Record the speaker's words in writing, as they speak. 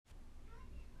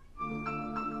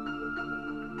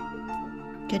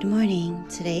Good morning.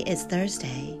 Today is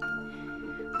Thursday,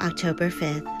 October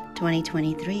 5th,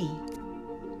 2023.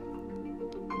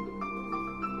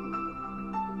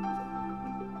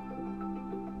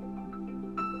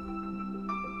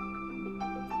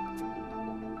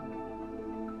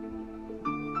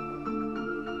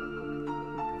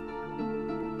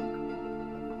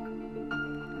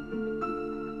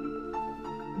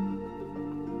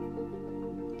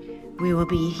 We will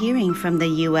be hearing from the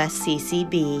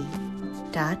USCCB.org,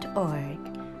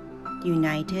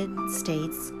 United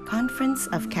States Conference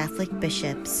of Catholic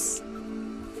Bishops.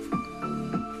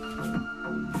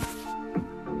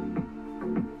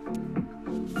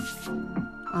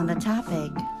 On the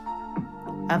topic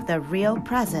of the real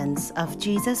presence of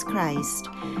Jesus Christ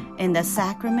in the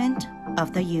sacrament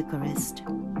of the Eucharist.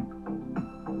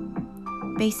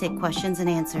 Basic questions and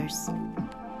answers.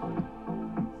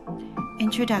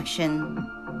 Introduction.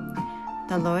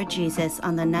 The Lord Jesus,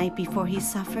 on the night before he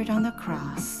suffered on the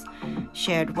cross,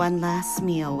 shared one last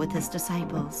meal with his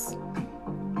disciples.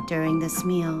 During this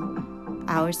meal,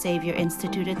 our Savior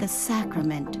instituted the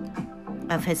sacrament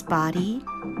of his body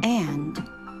and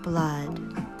blood.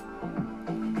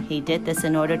 He did this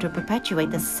in order to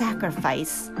perpetuate the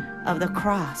sacrifice of the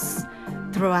cross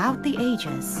throughout the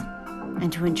ages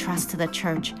and to entrust to the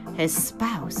Church, his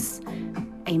spouse,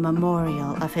 a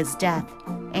memorial of his death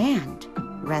and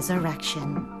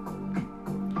resurrection.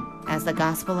 As the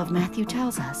Gospel of Matthew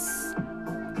tells us,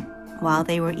 while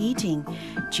they were eating,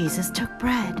 Jesus took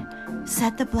bread,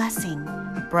 said the blessing,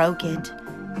 broke it,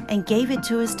 and gave it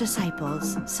to his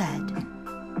disciples, said,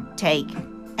 "Take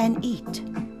and eat.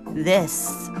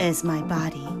 This is my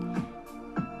body."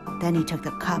 Then he took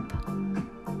the cup,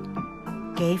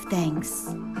 gave thanks,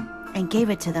 and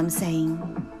gave it to them, saying,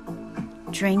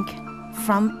 "Drink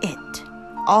from it,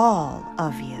 all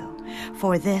of you,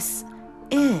 for this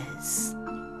is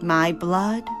my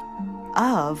blood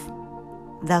of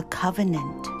the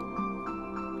covenant,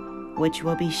 which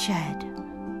will be shed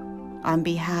on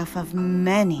behalf of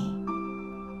many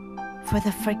for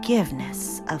the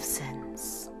forgiveness of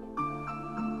sins."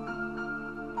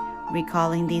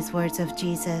 Recalling these words of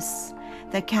Jesus,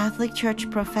 the Catholic Church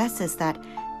professes that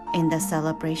in the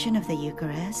celebration of the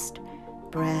Eucharist,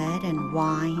 bread and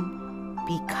wine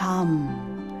become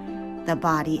the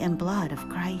body and blood of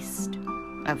Christ,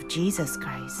 of Jesus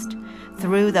Christ,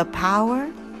 through the power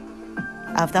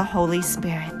of the Holy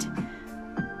Spirit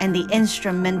and the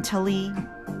instrumentality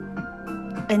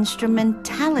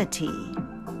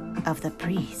of the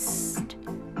priest.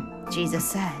 Jesus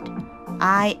said,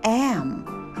 "I am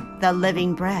the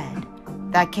living bread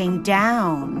that came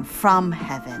down from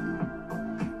heaven.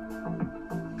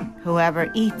 Whoever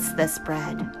eats this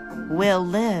bread will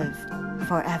live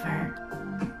forever,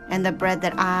 and the bread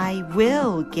that I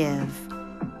will give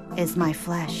is my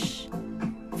flesh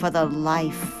for the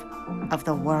life of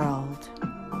the world.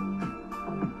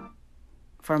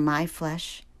 For my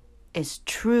flesh is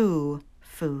true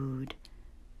food,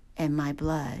 and my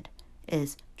blood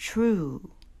is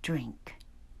true drink."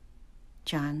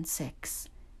 John 6,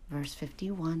 verse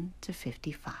 51 to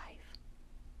 55.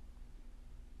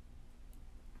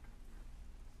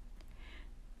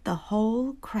 The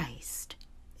whole Christ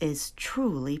is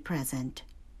truly present,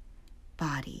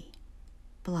 body,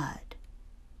 blood,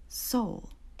 soul,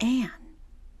 and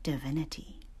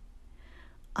divinity,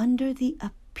 under the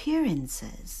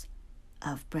appearances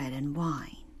of bread and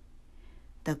wine.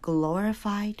 The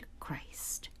glorified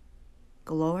Christ,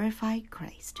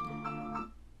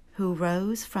 who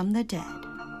rose from the dead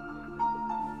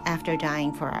after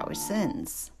dying for our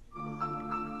sins.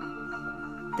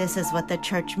 This is what the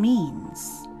Church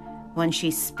means when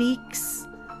she speaks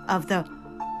of the,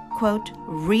 quote,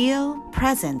 real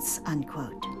presence,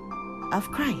 unquote,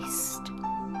 of Christ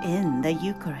in the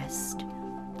Eucharist.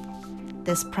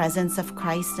 This presence of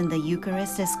Christ in the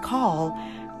Eucharist is called,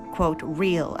 quote,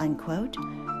 real, unquote,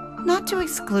 not to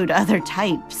exclude other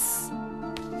types.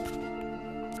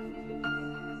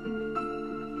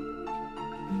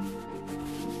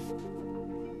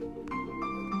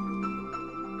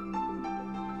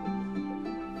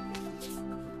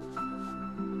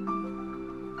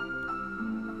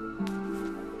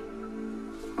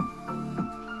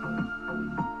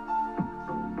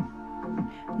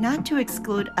 Not to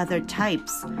exclude other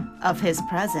types of his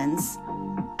presence,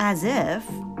 as if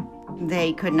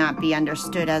they could not be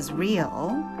understood as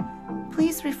real,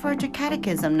 please refer to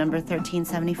Catechism number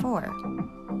 1374.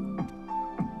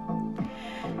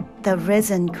 The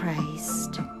risen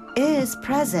Christ is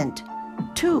present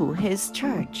to his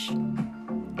Church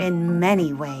in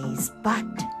many ways,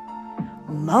 but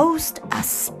most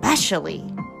especially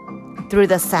through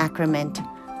the sacrament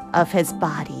of his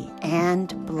body and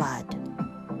blood.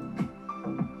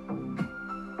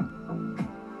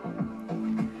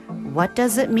 What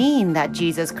does it mean that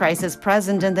Jesus Christ is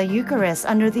present in the Eucharist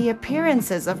under the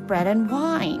appearances of bread and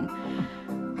wine?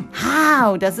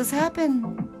 How does this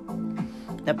happen?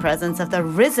 The presence of the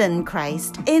risen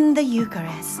Christ in the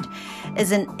Eucharist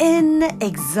is an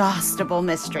inexhaustible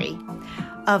mystery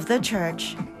of the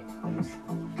Church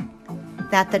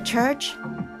that the Church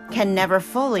can never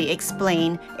fully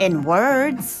explain in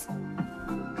words.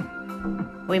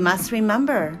 We must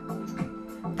remember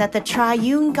that the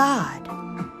triune God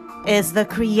is the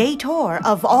creator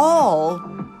of all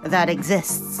that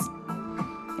exists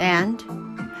and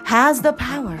has the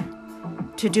power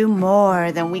to do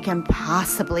more than we can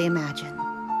possibly imagine.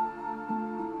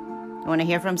 You want to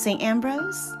hear from St.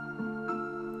 Ambrose?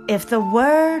 If the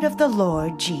word of the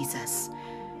Lord Jesus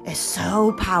is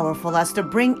so powerful as to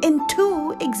bring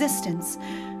into existence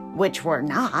which were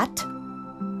not,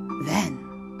 then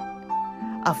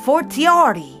a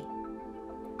fortiori,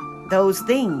 those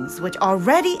things which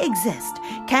already exist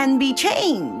can be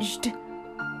changed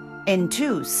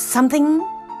into something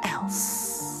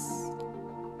else.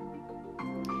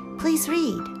 Please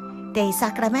read De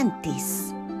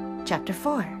Sacramentis, chapter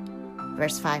 4,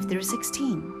 verse 5 through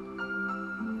 16.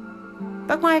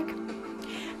 Bookmark.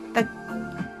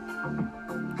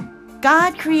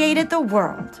 God created the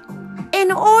world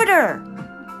in order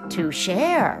to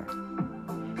share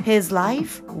his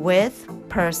life with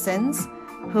persons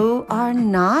who are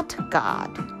not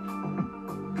God.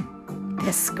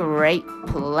 This great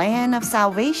plan of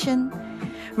salvation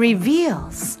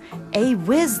reveals a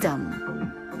wisdom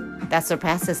that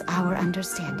surpasses our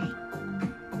understanding.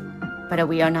 But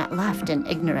we are not left in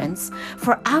ignorance,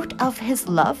 for out of his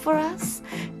love for us,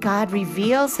 God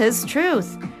reveals his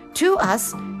truth to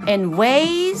us in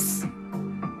ways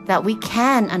that we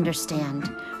can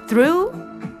understand through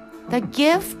the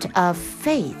gift of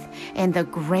faith and the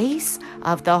grace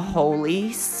of the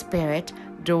Holy Spirit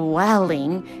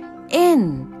dwelling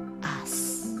in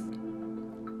us.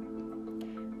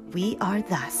 We are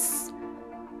thus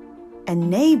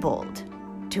enabled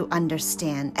to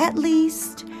understand, at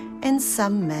least in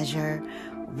some measure,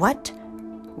 what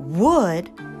would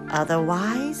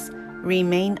otherwise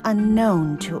remain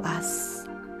unknown to us,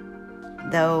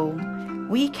 though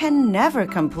we can never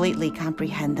completely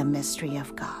comprehend the mystery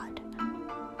of God.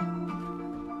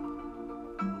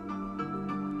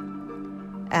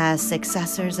 As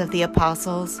successors of the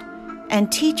apostles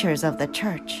and teachers of the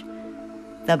Church,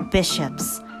 the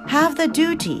bishops have the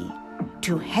duty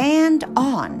to hand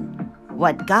on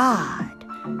what God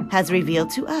has revealed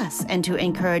to us and to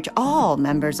encourage all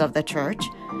members of the Church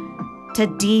to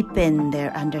deepen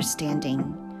their understanding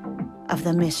of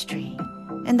the mystery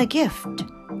and the gift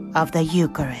of the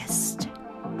Eucharist.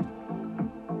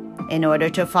 In order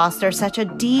to foster such a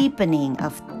deepening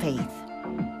of faith,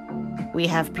 we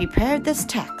have prepared this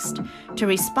text to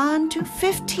respond to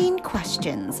 15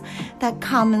 questions that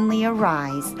commonly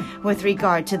arise with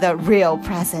regard to the real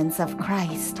presence of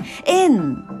Christ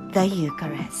in the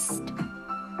Eucharist.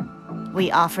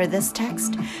 We offer this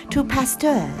text to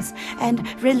pastors and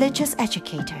religious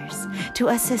educators to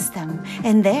assist them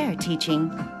in their teaching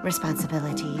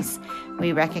responsibilities.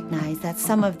 We recognize that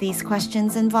some of these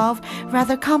questions involve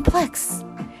rather complex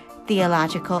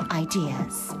theological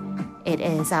ideas. It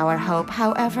is our hope,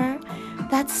 however,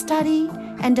 that study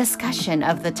and discussion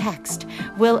of the text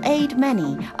will aid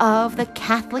many of the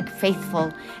Catholic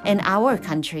faithful in our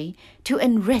country to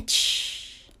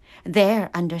enrich their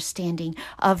understanding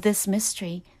of this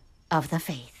mystery of the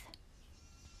faith.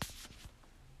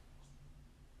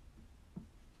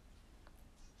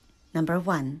 Number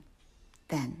 1,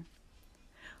 then.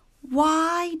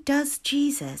 Why does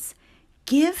Jesus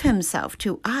give himself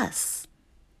to us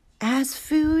as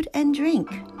food and drink?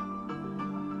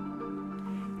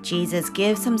 Jesus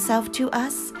gives himself to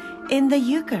us in the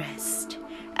Eucharist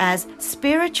as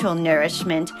spiritual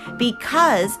nourishment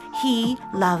because he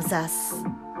loves us.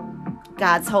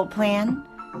 God's whole plan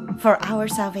for our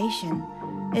salvation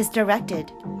is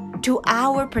directed to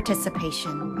our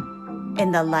participation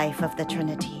in the life of the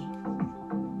Trinity.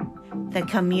 The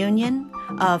communion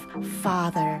of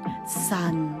Father,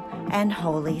 Son, and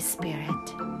Holy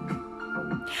Spirit.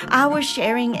 Our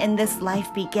sharing in this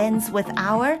life begins with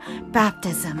our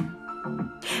baptism,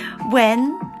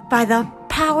 when, by the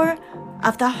power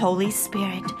of the Holy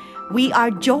Spirit, we are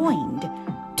joined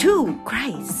to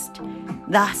Christ,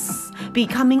 thus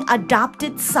becoming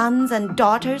adopted sons and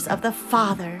daughters of the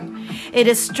Father. It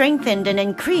is strengthened and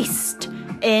increased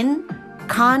in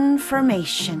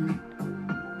confirmation.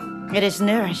 It is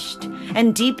nourished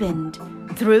and deepened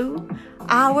through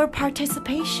our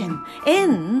participation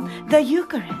in the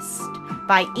Eucharist.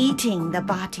 By eating the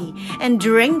body and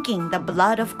drinking the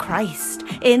blood of Christ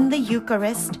in the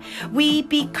Eucharist, we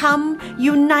become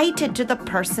united to the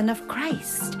person of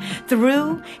Christ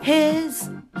through his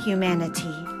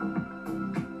humanity.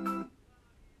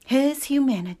 His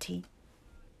humanity.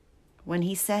 When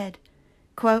he said,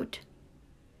 quote,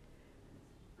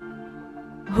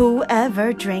 whoever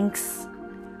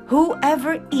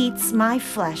eats my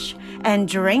flesh and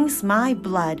drinks my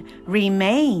blood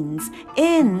remains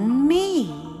in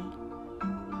me,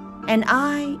 and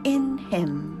I in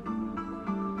him.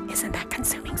 Isn't that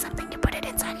consuming something? You put it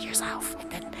inside of yourself, and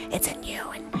then it's in you,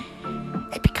 and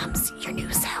it becomes your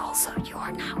new cell, so you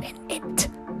are now in it.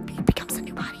 It becomes a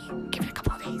new body. Give it a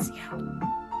couple of days,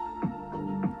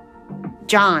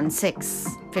 John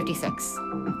 6:56.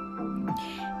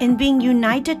 In being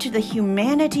united to the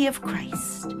humanity of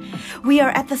Christ, we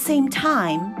are at the same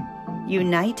time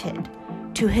united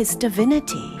to his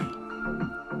divinity.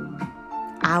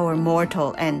 Our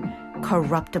mortal and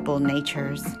corruptible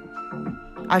natures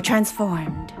are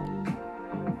transformed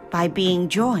by being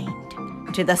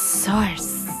joined to the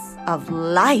source of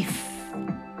life.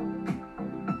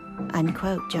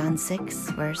 Unquote, John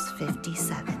 6, verse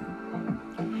 57.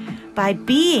 By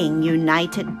being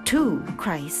united to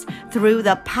Christ through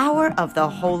the power of the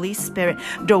Holy Spirit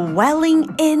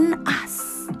dwelling in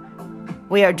us,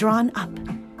 we are drawn up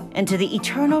into the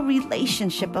eternal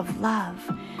relationship of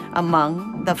love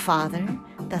among the Father,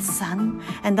 the Son,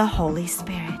 and the Holy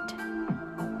Spirit.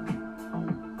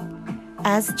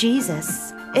 As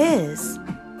Jesus is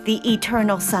the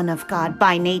eternal Son of God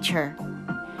by nature,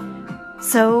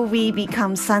 so we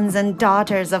become sons and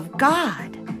daughters of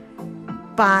God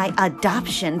by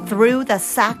adoption through the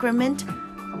sacrament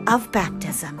of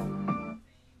baptism.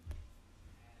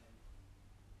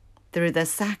 Through the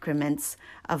sacraments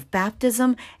of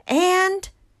baptism and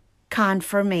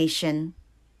confirmation,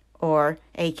 or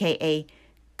aka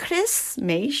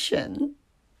chrismation.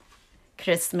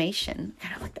 Chrismation.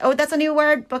 Oh, that's a new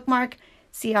word. Bookmark.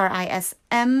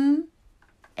 Chrismation.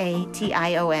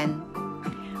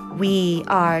 We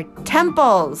are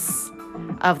temples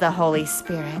of the Holy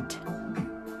Spirit.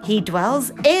 He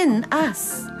dwells in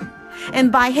us,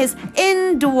 and by his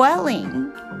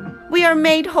indwelling, we are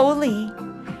made holy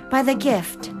by the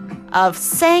gift of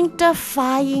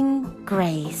sanctifying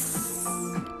grace.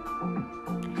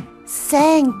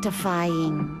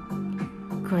 Sanctifying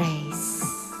grace.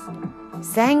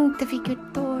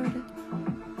 Sanctificator.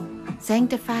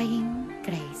 Sanctifying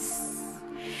grace.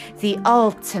 The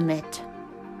ultimate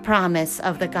promise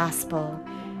of the gospel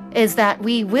is that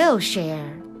we will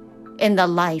share in the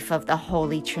life of the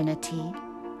Holy Trinity.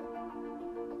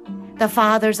 The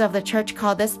fathers of the church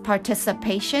call this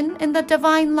participation in the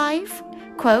divine life,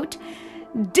 quote,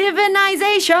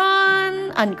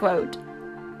 divinization, unquote.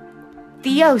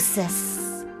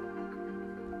 Theosis.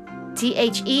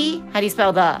 T-H-E, how do you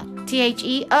spell the?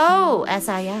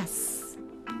 Theosis.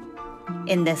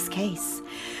 In this case,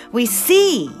 we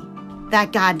see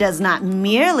that God does not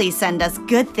merely send us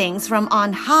good things from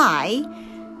on high.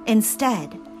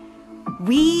 Instead,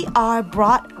 we are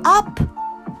brought up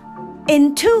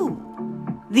into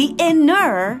the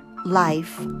inner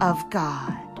life of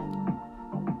God.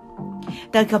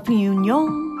 The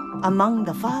communion among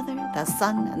the Father, the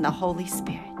Son, and the Holy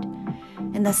Spirit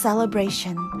in the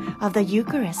celebration of the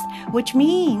Eucharist, which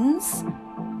means,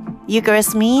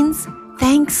 Eucharist means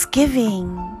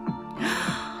thanksgiving.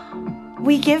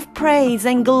 We give praise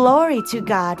and glory to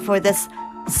God for this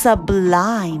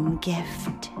sublime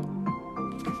gift.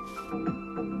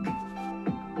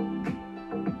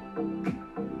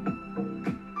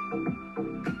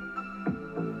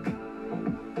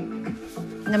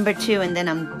 Number 2, and then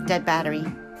I'm dead battery.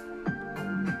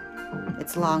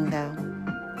 It's long though.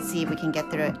 Let's see if we can get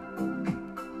through it.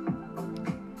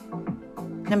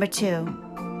 Number 2.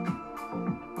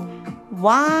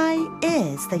 Why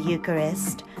is the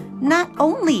Eucharist not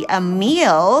only a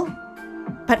meal,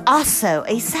 but also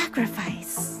a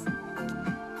sacrifice?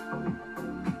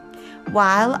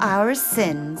 While our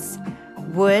sins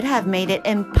would have made it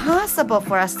impossible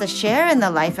for us to share in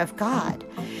the life of God,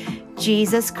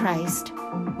 Jesus Christ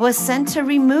was sent to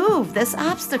remove this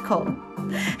obstacle.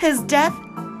 His death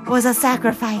was a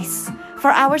sacrifice for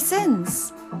our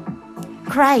sins.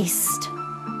 Christ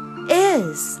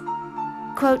is,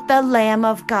 quote, the Lamb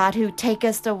of God who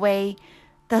taketh away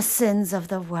the sins of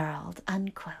the world,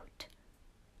 unquote.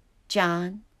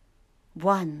 John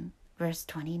 1, verse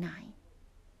 29.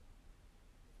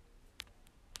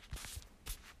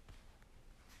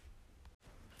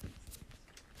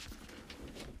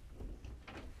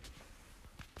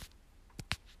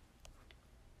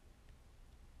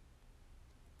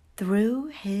 Through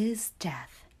his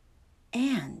death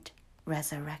and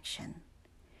resurrection,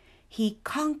 he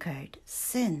conquered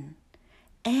sin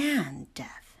and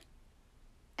death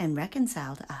and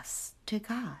reconciled us to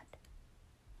God.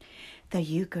 The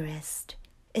Eucharist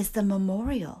is the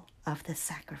memorial of the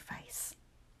sacrifice.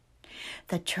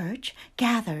 The Church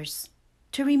gathers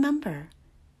to remember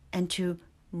and to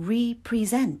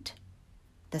represent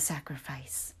the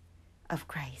sacrifice of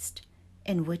Christ,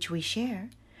 in which we share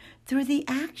through the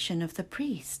action of the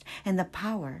priest and the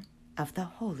power of the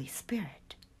Holy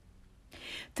Spirit.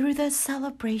 Through the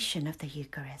celebration of the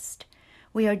Eucharist,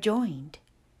 we are joined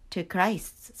to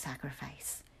Christ's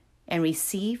sacrifice and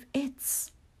receive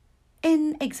its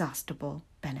inexhaustible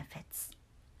benefits.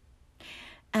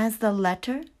 As the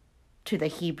letter to the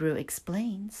Hebrew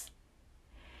explains,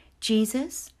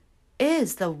 Jesus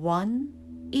is the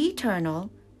one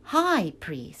eternal high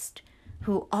priest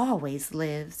who always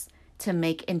lives to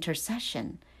make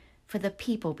intercession for the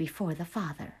people before the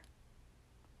Father.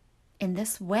 In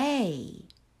this way,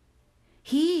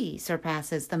 he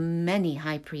surpasses the many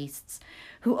high priests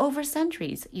who over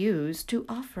centuries used to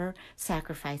offer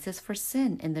sacrifices for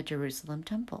sin in the Jerusalem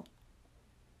temple.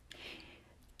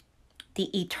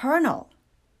 The eternal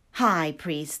high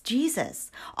priest Jesus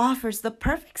offers the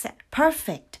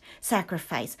perfect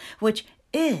sacrifice, which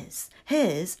is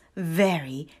his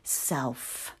very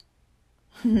self,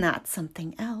 not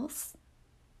something else.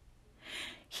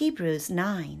 Hebrews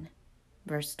 9,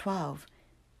 verse 12,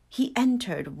 he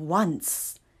entered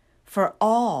once for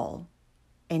all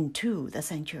into the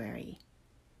sanctuary,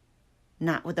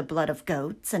 not with the blood of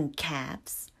goats and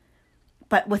calves,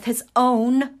 but with his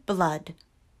own blood,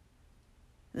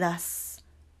 thus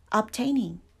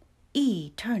obtaining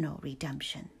eternal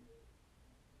redemption.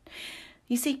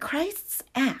 You see, Christ's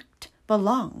act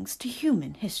belongs to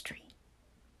human history,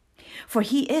 for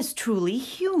he is truly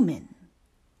human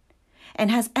and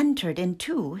has entered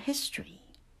into history.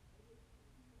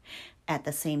 At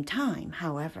the same time,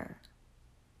 however,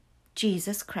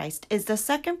 Jesus Christ is the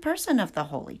second person of the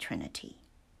Holy Trinity.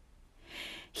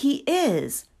 He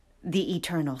is the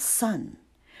eternal Son,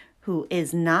 who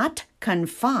is not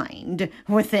confined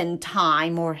within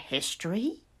time or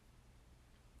history.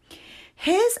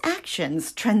 His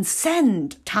actions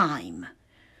transcend time,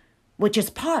 which is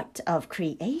part of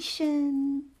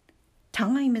creation.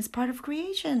 Time is part of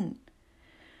creation.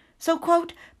 So,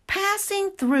 quote,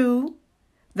 passing through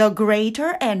the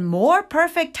greater and more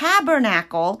perfect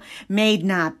tabernacle made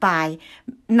not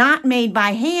made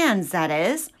by hands, that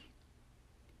is,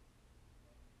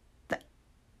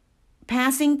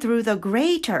 passing through the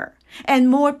greater and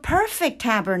more perfect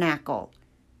tabernacle,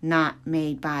 not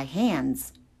made by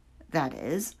hands, that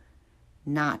is,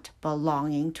 not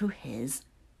belonging to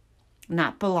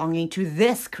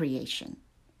this creation.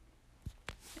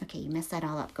 Okay, you messed that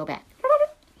all up. Go back.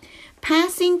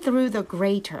 Passing through the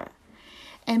greater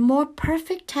and more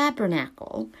perfect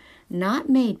tabernacle, not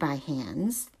made by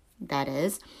hands, that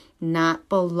is, not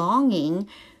belonging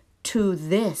to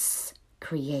this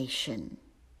creation.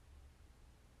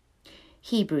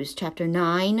 Hebrews chapter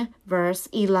 9, verse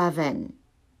 11.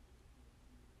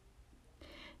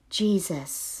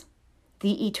 Jesus,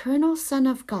 the eternal Son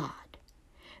of God,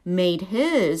 made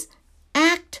his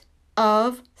act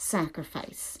of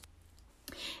sacrifice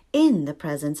in the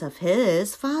presence of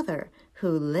his Father, who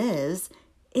lives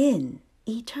in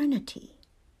eternity.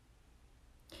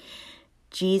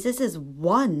 Jesus'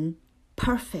 one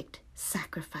perfect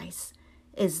sacrifice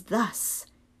is thus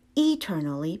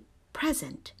eternally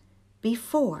present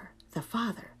before the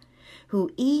Father,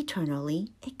 who eternally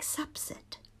accepts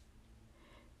it.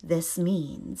 This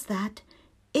means that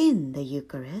in the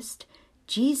Eucharist,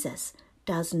 Jesus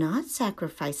does not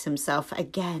sacrifice himself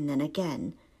again and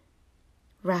again.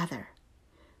 Rather,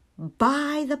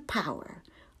 by the power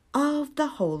of the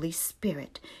Holy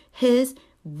Spirit, his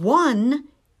one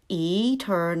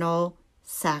eternal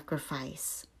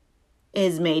sacrifice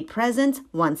is made present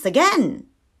once again.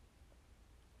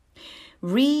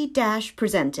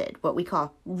 Presented, what we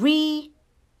call re-presented.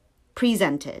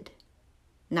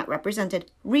 Not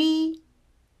represented,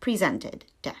 re-presented,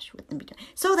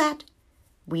 so that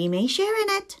we may share in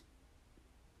it.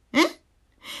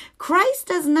 Christ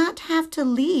does not have to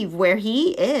leave where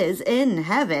he is in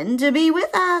heaven to be with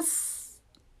us.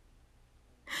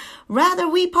 Rather,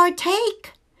 we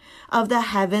partake of the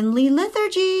heavenly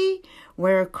liturgy,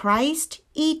 where Christ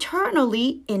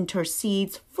eternally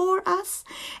intercedes for us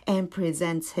and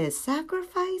presents his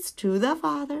sacrifice to the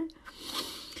Father,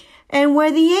 and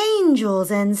where the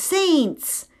angels and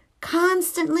saints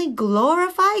constantly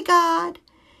glorify God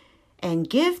and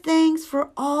give thanks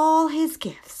for all his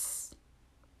gifts.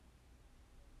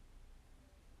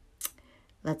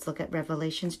 Let's look at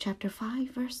Revelations chapter 5,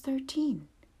 verse 13.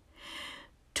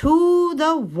 To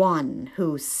the one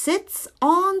who sits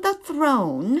on the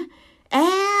throne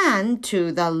and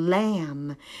to the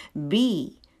Lamb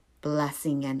be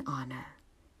blessing and honor,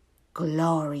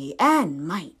 glory and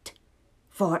might,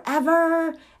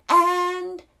 forever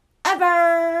and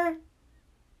ever.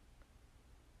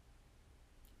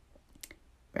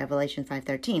 Revelation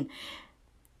 5:13.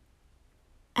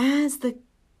 As the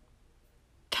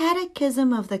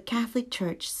Catechism of the Catholic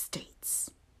Church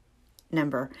states,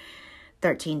 number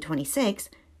 1326,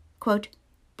 quote,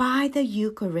 by the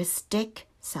Eucharistic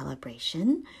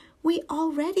celebration, we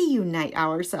already unite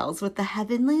ourselves with the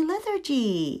heavenly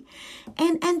liturgy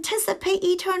and anticipate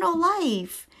eternal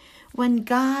life when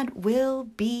God will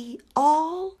be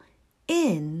all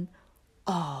in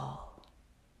all.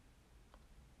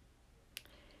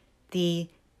 The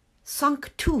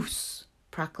Sanctus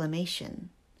Proclamation.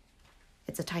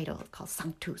 It's a title called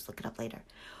Sanctus. Look it up later.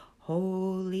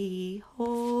 Holy,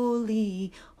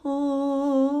 holy,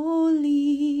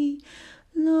 holy,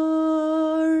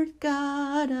 Lord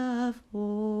God of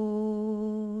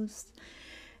hosts,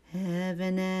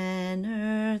 heaven and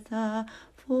earth are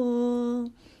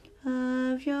full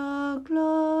of your glory.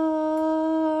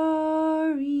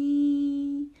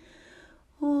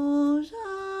 Hosanna,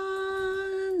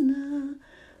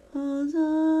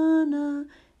 Hosanna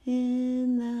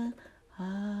in the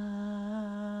highest.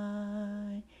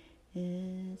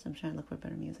 I'm trying to look for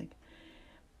better music.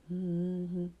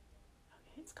 Okay,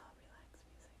 it's called Relax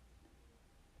Music.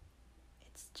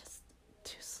 It's just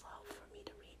too slow for me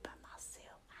to read by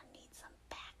myself. I need some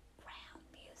background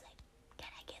music.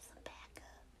 Can I get some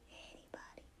backup?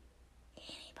 Anybody?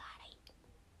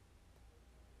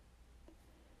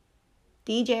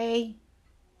 DJ,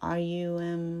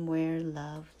 R-U-M, where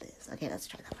love lives. Okay, let's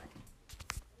try that one.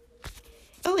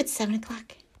 Oh, it's 7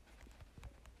 o'clock.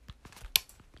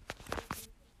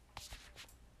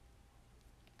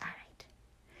 All right.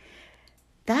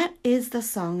 That is the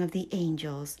song of the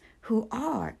angels who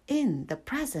are in the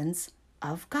presence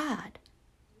of God,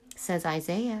 says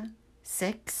Isaiah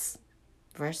 6,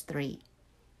 verse 3.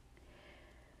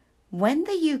 When in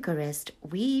the Eucharist,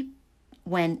 we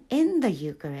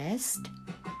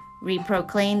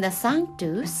proclaim the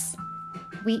Sanctus,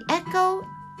 we echo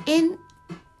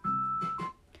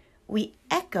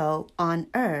on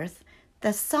earth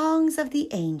the songs of the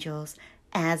angels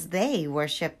as they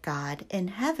worship God in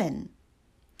heaven.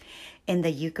 In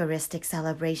the Eucharistic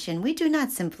celebration, we do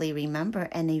not simply remember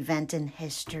an event in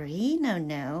history,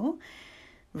 no.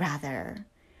 Rather,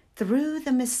 through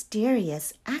the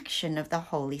mysterious action of the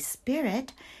Holy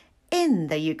Spirit in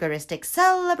the Eucharistic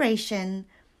celebration,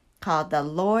 called the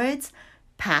Lord's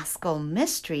Paschal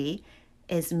Mystery,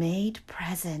 is made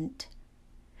present.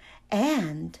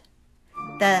 And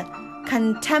the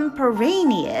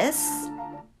contemporaneous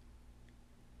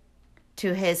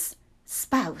to his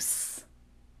spouse,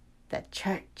 the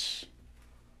church.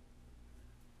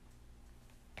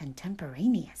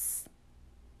 Contemporaneous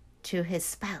to his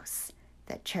spouse,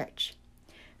 the church.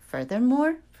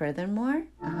 Furthermore,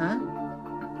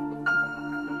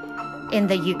 in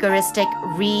the Eucharistic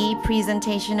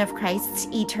representation of Christ's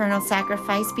eternal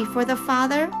sacrifice before the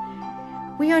Father,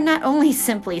 we are not only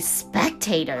simply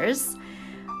spectators,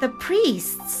 the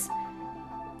priests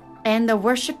and the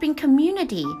worshiping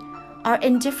community are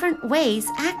in different ways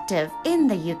active in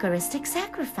the Eucharistic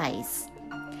sacrifice.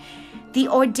 The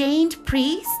ordained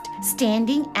priest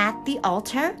standing at the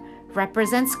altar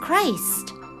represents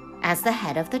Christ as the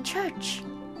head of the church.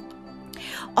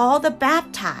 All the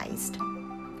baptized,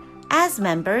 as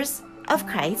members of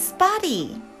Christ's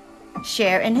body,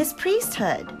 share in his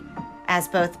priesthood as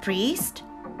both priest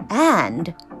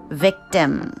and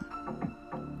victim.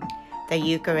 The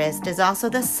Eucharist is also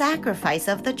the sacrifice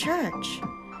of the church.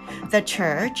 The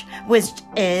church, which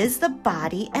is the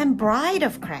body and bride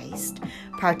of Christ,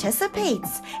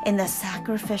 participates in the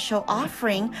sacrificial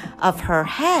offering of her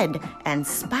head and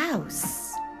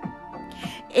spouse.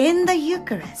 In the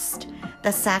Eucharist,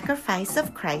 the sacrifice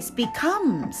of Christ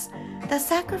becomes the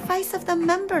sacrifice of the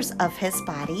members of his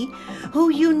body who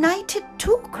united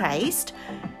to Christ,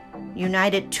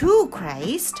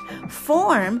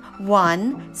 form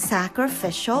one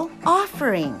sacrificial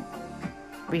offering.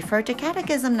 Refer to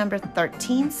Catechism number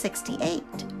 1368.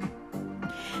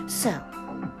 So,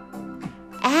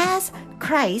 as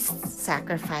Christ's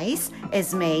sacrifice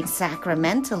is made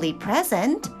sacramentally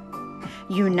present,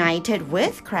 united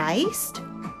with Christ,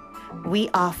 we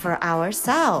offer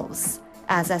ourselves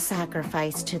as a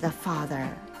sacrifice to the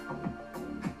Father.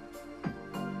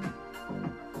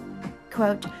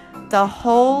 Quote, the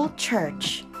whole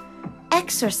church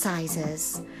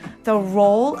exercises the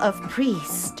role of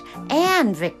priest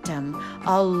and victim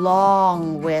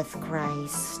along with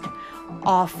Christ,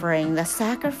 offering the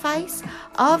sacrifice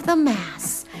of the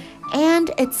Mass and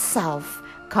itself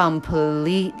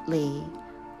completely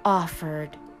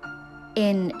offered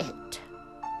in it.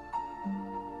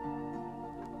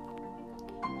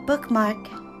 Bookmark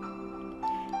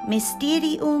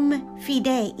Mysterium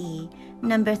Fidei,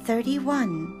 number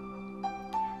 31.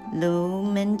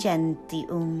 Lumen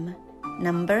Gentium,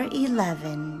 number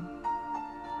 11.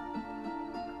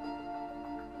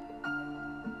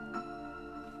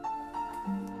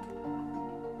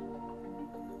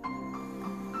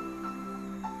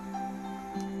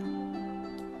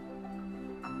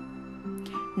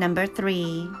 Number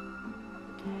 3.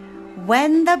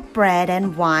 When the bread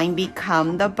and wine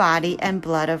become the body and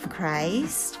blood of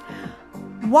Christ,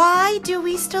 why do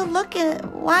they still look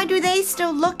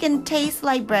and taste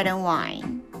like bread and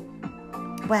wine?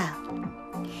 Well,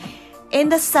 in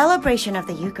the celebration of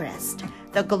the Eucharist,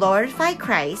 the glorified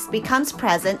Christ becomes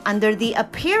present under the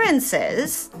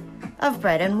appearances of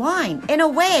bread and wine in a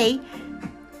way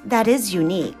that is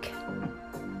unique,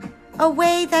 a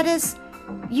way that is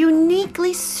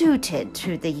uniquely suited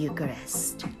to the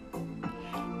Eucharist.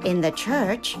 In the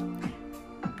Church's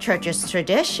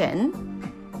tradition,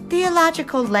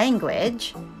 theological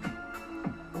language,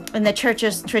 in the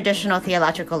Church's traditional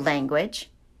theological language,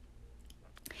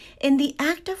 in the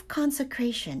act of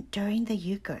consecration during the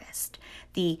Eucharist,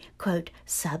 the, quote,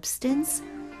 substance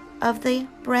of the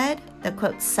bread, the,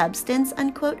 quote, substance,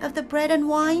 unquote, of the bread and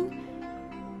wine,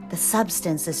 the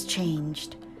substance is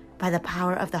changed by the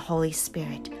power of the Holy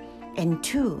Spirit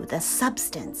into the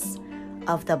substance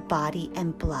of the body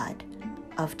and blood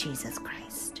of Jesus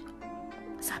Christ.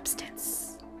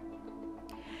 Substance.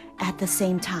 At the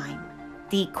same time,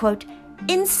 the, quote,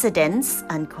 incidents,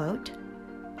 unquote,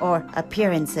 or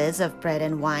appearances of bread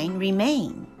and wine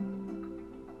remain.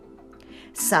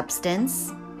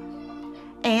 Substance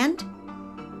and,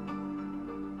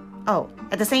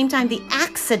 at the same time, the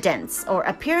accidents or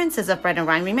appearances of bread and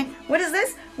wine remain. What is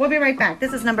this? We'll be right back.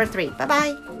 This is number 3.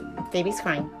 Bye-bye. Baby's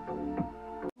crying.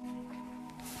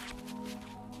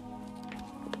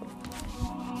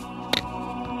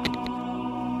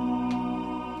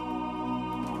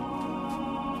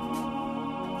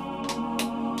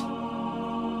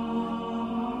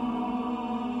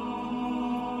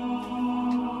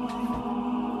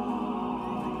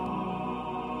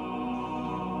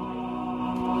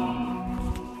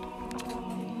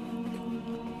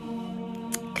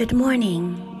 Good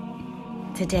morning.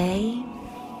 Today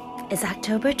is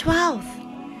October 12th.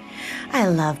 I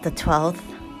love the 12th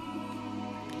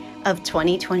of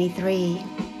 2023.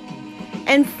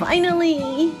 And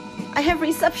finally, I have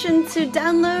reception to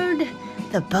download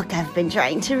the book I've been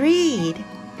trying to read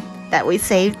that we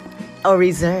saved or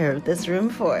reserved this room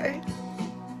for.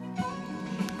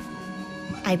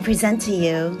 I present to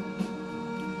you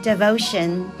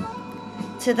Devotion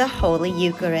to the Holy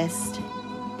Eucharist.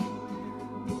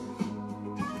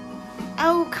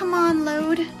 Oh, come on,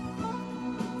 load.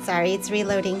 Sorry, it's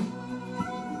reloading.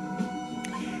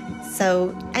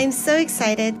 So, I'm so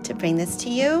excited to bring this to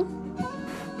you.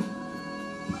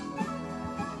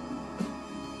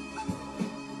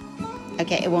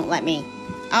 Okay, it won't let me.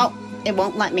 Oh, it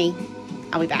won't let me.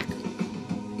 I'll be back.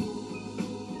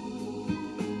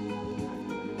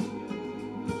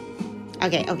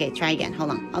 Okay, try again. Hold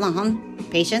on.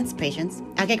 Patience.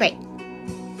 Okay, great.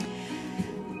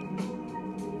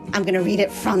 I'm going to read it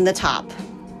from the top.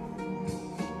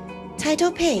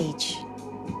 Title page.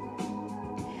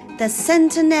 The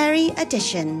Centenary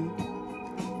Edition.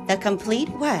 The Complete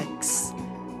Works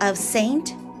of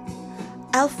Saint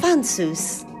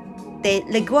Alphonsus de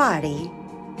Liguori,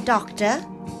 Doctor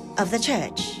of the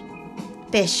Church,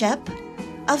 Bishop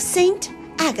of Saint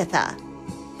Agatha,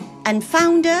 and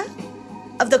founder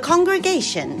of the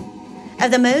Congregation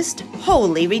of the Most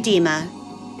Holy Redeemer.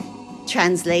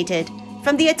 Translated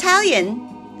from the Italian,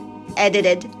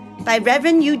 edited by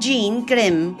Reverend Eugene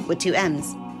Grimm with 2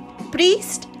 M's,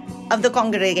 priest of the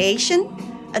Congregation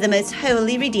of the Most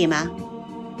Holy Redeemer.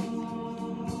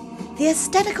 The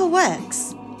Aesthetical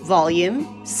Works,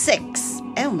 Volume 6.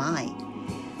 Oh my.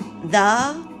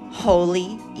 The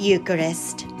Holy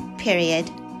Eucharist, period.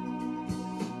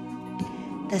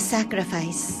 The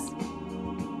Sacrifice,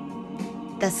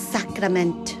 the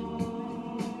Sacrament,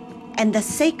 and the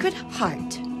Sacred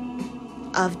Heart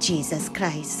of Jesus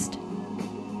Christ.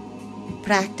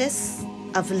 Practice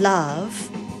of love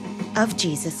of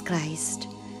Jesus Christ.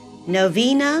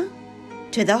 Novena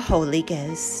to the Holy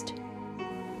Ghost.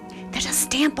 There's a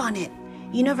stamp on it.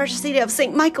 University of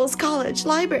St. Michael's College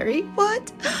Library.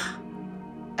 What?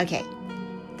 Okay,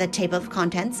 the table of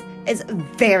contents is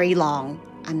very long.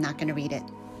 I'm not going to read it.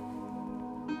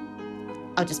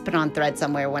 I'll just put it on thread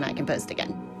somewhere when I can post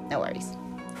again. No worries.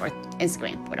 Or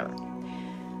Instagram, whatever.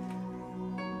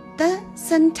 The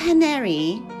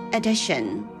Centenary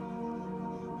Edition.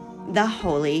 The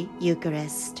Holy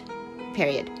Eucharist.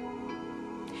 Period.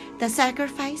 The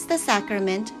sacrifice, the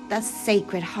sacrament, the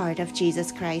Sacred Heart of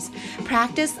Jesus Christ,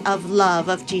 practice of love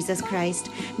of Jesus Christ,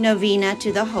 novena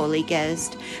to the Holy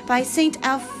Ghost, by St.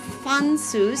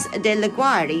 Alphonsus de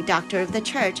Liguori, Doctor of the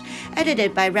Church,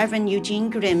 edited by Reverend Eugene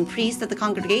Grimm, priest of the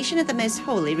Congregation of the Most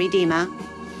Holy Redeemer.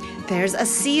 There's a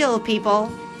seal,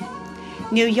 people.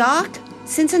 New York,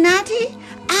 Cincinnati,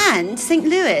 and St.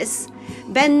 Louis.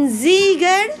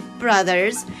 Benziger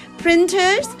Brothers,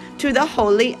 printers to the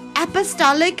Holy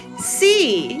Apostolic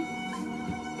See.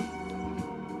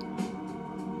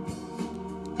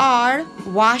 R.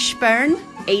 Washburn,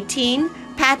 18,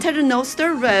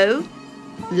 Paternoster Row,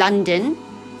 London.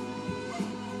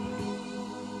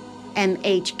 M.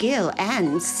 H. Gill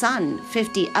and Son,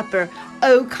 50 Upper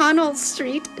O'Connell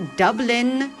Street,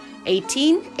 Dublin,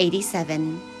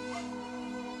 1887.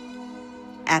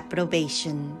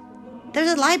 Approbation.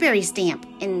 There's a library stamp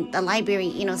in the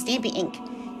library, stamping ink.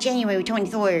 January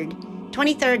 23rd,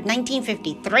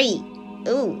 1953.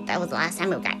 Ooh, that was the last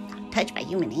time it got touched by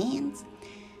human hands.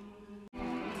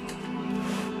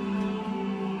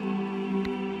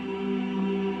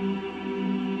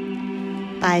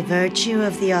 By virtue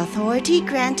of the authority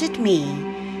granted me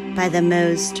by the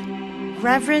Most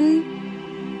Reverend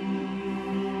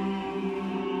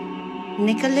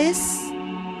Nicholas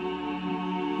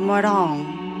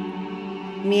Miron,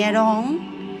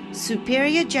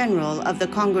 Superior General of the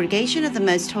Congregation of the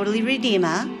Most Holy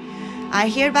Redeemer, I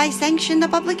hereby sanction the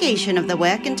publication of the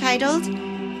work entitled,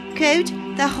 quote,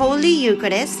 The Holy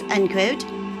Eucharist, unquote,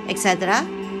 etc.,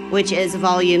 which is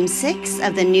Volume 6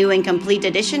 of the new and complete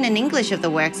edition in English of the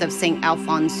works of St.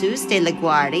 Alphonsus de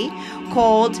Liguori,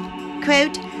 called,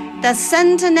 quote, The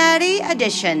Centenary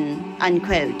Edition,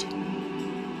 unquote.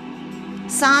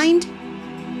 Signed,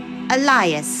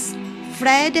 Elias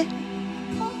Fred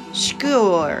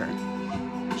Schur,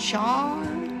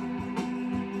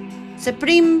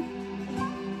 Supreme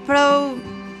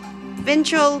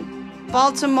Provincial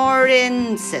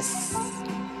Baltimorensis,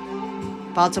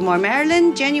 Baltimore,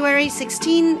 Maryland, January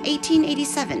 16,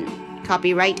 1887.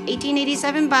 Copyright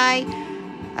 1887 by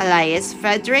Elias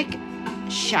Frederick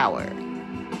Schauer.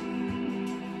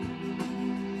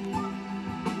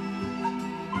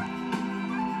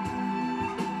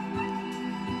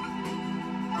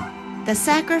 The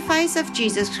sacrifice of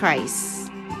Jesus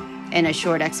Christ, and a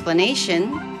short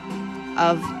explanation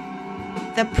of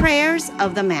the prayers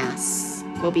of the Mass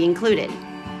will be included.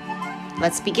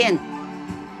 Let's begin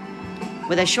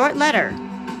with a short letter,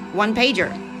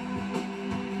 one-pager,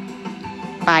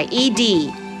 by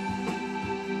E.D.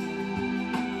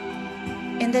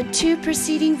 In the two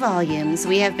preceding volumes,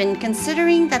 we have been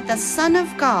considering that the Son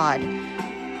of God,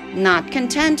 not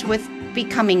content with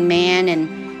becoming man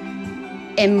and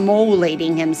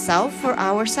immolating himself for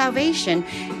our salvation,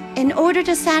 in order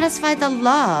to satisfy the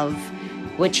love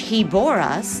which he bore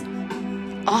us,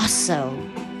 also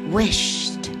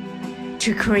wished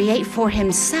to create for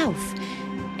himself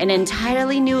an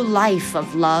entirely new life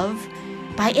of love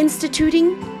by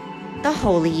instituting the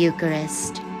Holy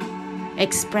Eucharist,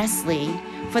 expressly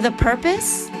for the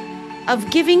purpose of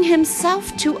giving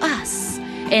himself to us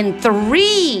in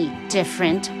 3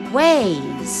 different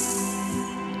ways.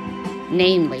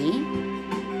 Namely,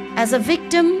 as a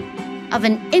victim of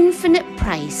an infinite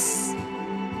price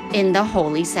in the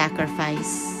holy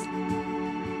sacrifice.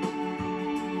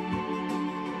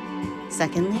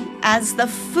 Secondly, as the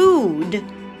food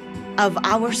of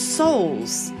our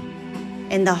souls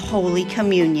in the Holy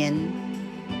Communion.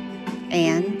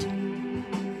 And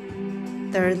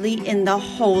thirdly, in the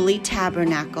Holy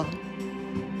Tabernacle,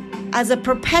 as a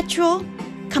perpetual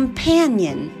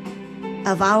companion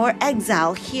of our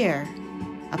exile here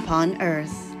upon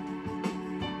earth.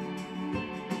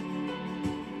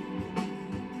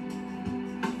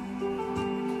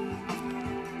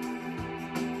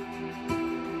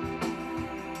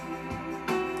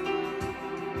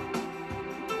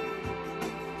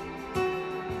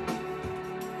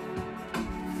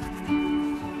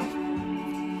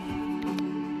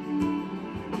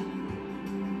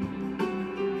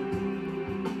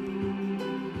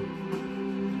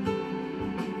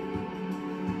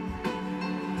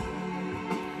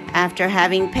 After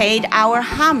having paid our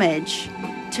homage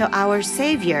to our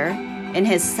Savior in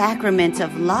his sacrament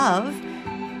of love,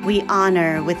 we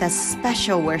honor with a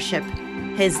special worship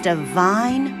his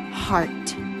divine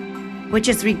heart which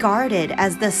is regarded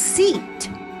as the seat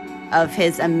of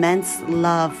his immense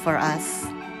love for us.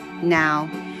 Now,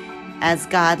 as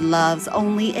God loves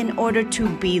only in order to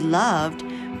be loved,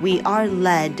 we are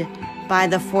led by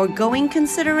the foregoing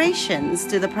considerations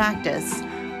to the practice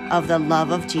of the love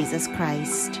of Jesus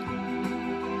Christ.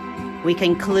 We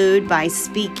conclude by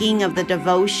speaking of the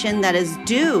devotion that is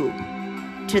due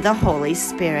to the Holy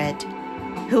Spirit,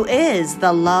 who is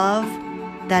the love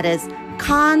that is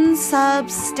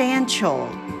consubstantial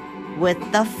with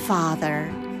the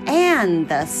Father and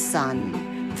the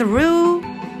Son, through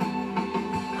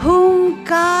whom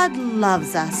God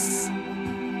loves us,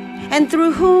 and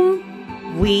through whom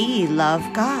we love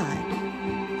God.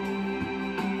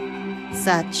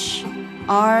 Such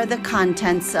are the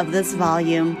contents of this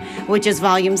volume, which is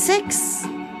volume 6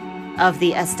 of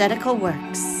the Aesthetical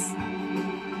Works.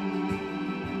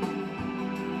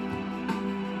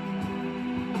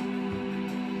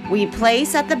 We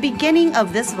place at the beginning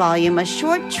of this volume a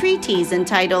short treatise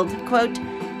entitled, quote,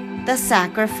 "The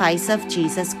Sacrifice of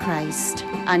Jesus Christ,"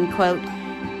 unquote,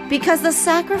 because the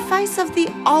sacrifice of the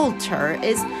altar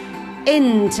is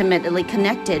intimately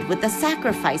connected with the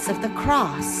sacrifice of the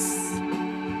cross,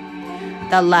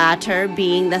 the latter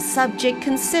being the subject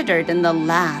considered in the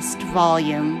last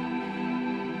volume,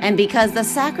 and because the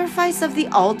sacrifice of the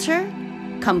altar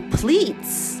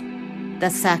completes the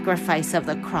sacrifice of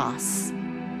the cross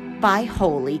by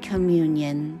Holy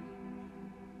Communion.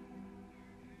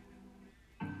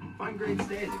 Find great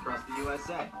stays across the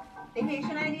USA.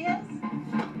 Vacation ideas?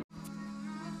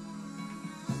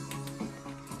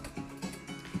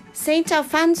 Saint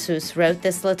Alphonsus wrote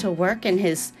this little work in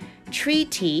his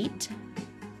treatise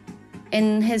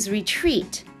in his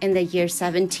retreat in the year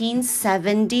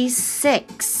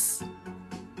 1776,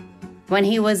 when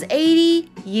he was 80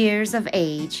 years of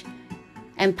age,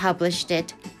 and published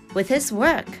it with his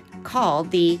work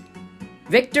called the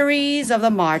Victories of the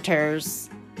Martyrs,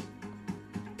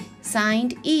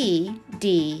 signed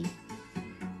E.D.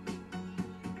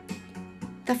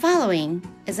 The following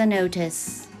is a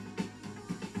notice.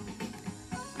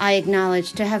 I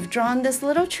acknowledge to have drawn this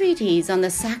little treatise on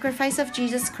the sacrifice of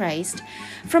Jesus Christ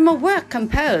from a work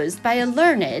composed by a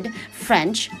learned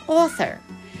French author.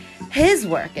 His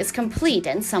work is complete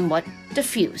and somewhat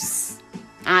diffuse.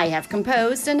 I have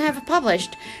composed and have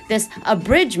published this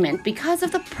abridgment because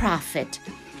of the profit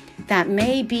that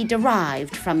may be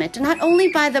derived from it, not only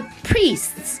by the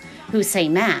priests who say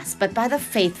Mass, but by the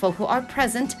faithful who are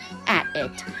present at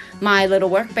it. My little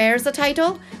work bears the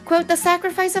title, quote, "The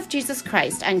Sacrifice of Jesus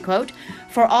Christ," unquote,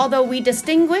 for although we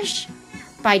distinguish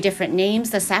by different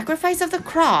names the sacrifice of the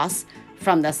cross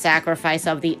from the sacrifice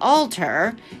of the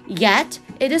altar, yet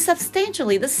it is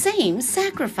substantially the same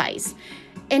sacrifice.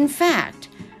 In fact,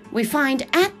 we find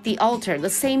at the altar the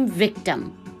same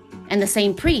victim and the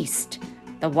same priest,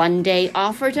 the one day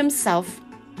offered himself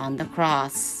on the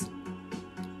cross.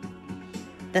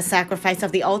 The sacrifice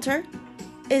of the altar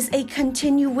is a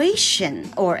continuation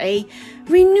or a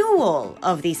renewal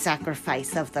of the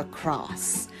sacrifice of the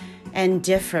cross, and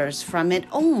differs from it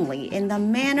only in the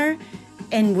manner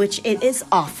in which it is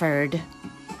offered.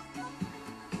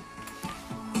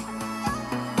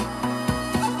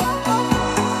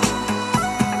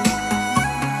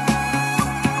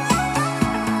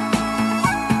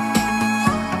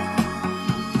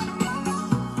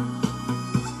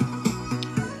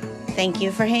 Thank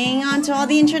you for hanging on to all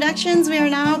the introductions. We are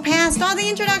now past all the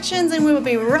introductions, and we will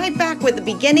be right back with the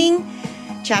beginning.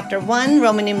 Chapter 1,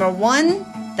 Roman numeral 1,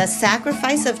 the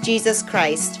sacrifice of Jesus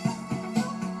Christ.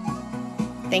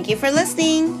 Thank you for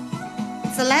listening.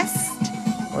 Celeste,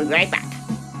 we'll be right back.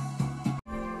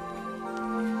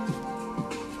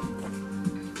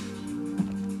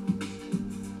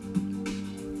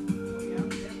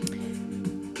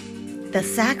 The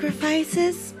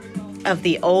sacrifices of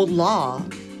the old law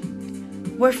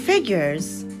were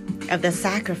figures of the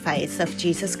sacrifice of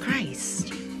Jesus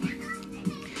Christ.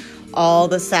 All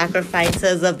the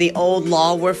sacrifices of the old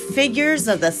law were figures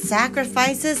of the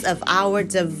sacrifices of our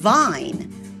divine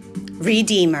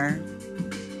Redeemer.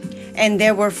 And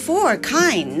there were 4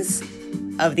 kinds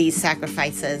of these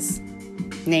sacrifices,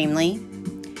 namely,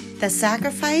 the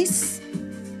sacrifice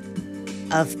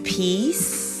of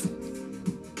peace,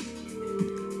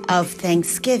 of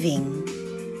thanksgiving,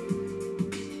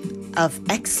 of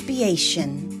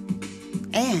expiation,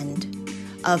 and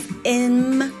of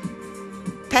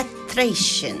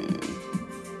impetration.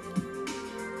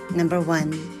 Number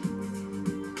 1,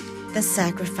 the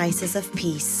sacrifices of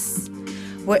peace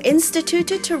were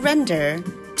instituted to render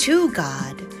to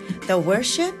God the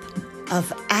worship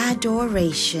of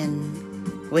adoration,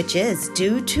 which is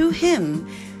due to Him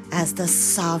as the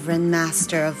sovereign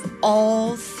master of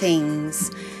all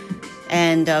things,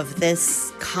 and of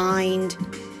this kind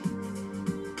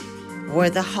were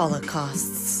the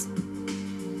Holocausts.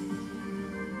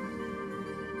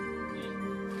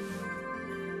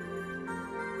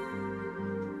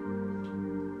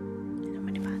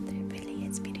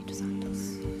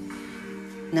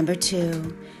 Number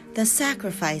 2, the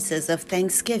sacrifices of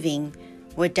thanksgiving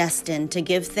were destined to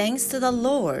give thanks to the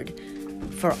Lord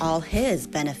for all his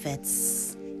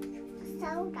benefits.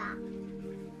 Soda.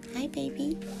 Hi,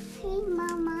 baby. Hey,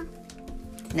 Mama.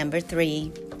 Number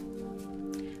 3,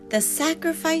 the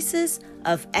sacrifices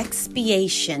of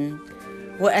expiation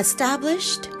were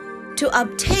established to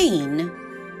obtain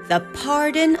the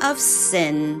pardon of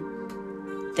sin.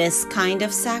 This kind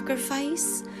of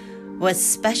sacrifice was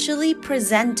specially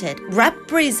represented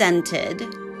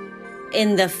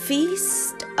in the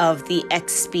Feast of the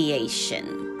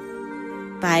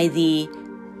Expiation by the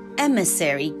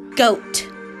emissary goat,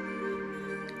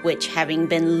 which, having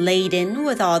been laden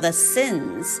with all the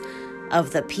sins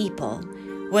of the people,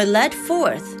 were led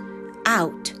forth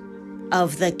out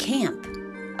of the camp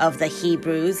of the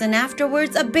Hebrews and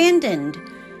afterwards abandoned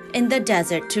in the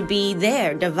desert to be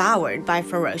there devoured by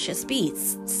ferocious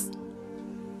beasts.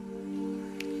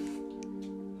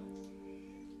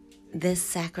 This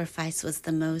sacrifice was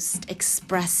the most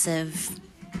expressive.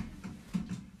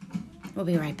 We'll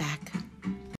be right back.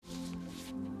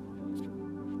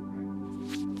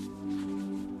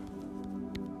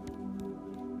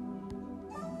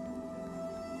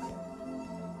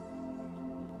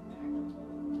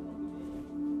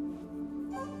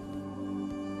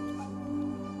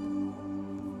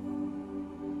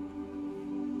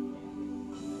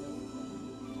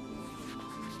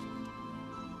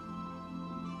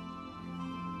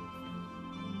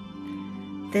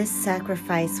 This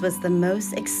sacrifice was the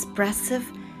most expressive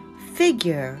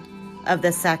figure of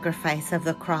the sacrifice of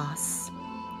the cross.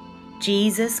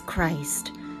 Jesus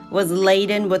Christ was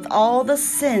laden with all the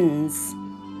sins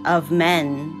of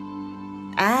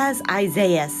men, as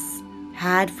Isaiah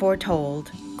had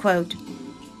foretold, quote,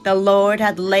 "The Lord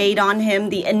had laid on him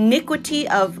the iniquity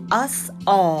of us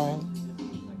all,"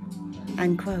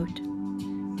 unquote.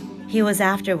 He was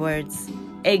afterwards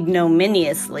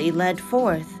ignominiously led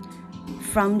forth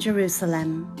from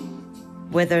Jerusalem,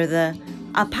 whither the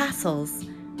apostles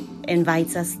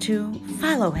invites us to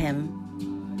follow him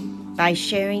by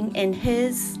sharing in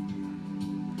his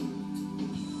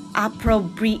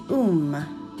opprobrium.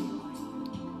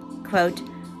 Quote,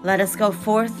 "Let us go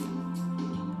forth,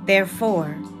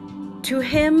 therefore, to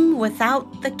him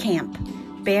without the camp,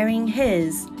 bearing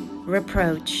his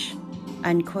reproach,"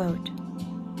 unquote.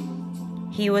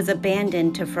 He was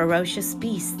abandoned to ferocious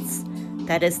beasts,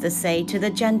 that is to say, to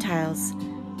the Gentiles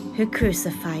who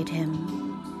crucified him.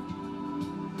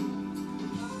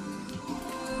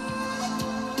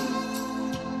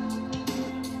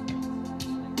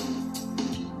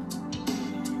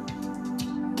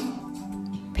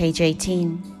 Page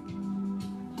 18.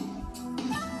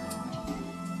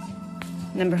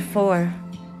 Number 4.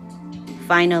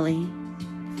 Finally,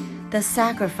 the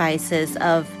sacrifices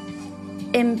of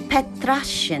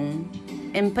impetration,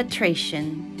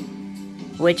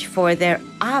 which for their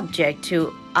object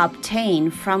to obtain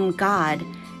from God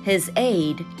his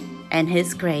aid and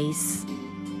his grace.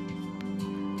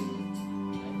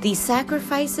 The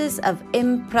sacrifices of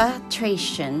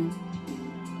impetration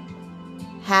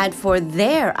had for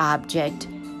their object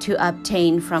to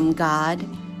obtain from God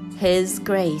his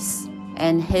grace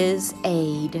and his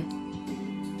aid.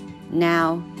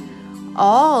 Now,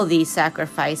 all these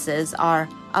sacrifices are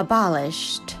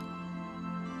abolished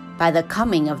by the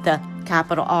coming of the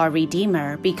capital R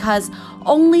Redeemer, because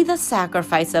only the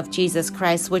sacrifice of Jesus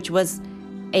Christ, which was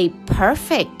a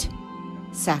perfect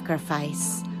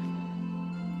sacrifice,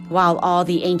 while all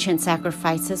the ancient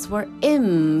sacrifices were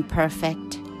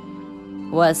imperfect,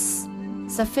 was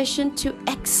sufficient to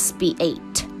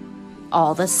expiate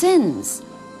all the sins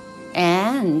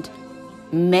and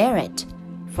merit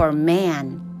for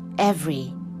man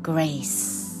every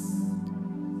grace.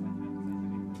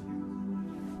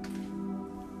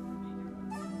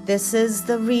 This is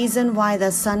the reason why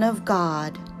the Son of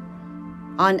God,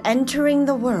 on entering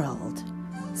the world,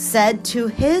 said to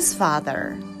his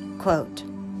Father, quote,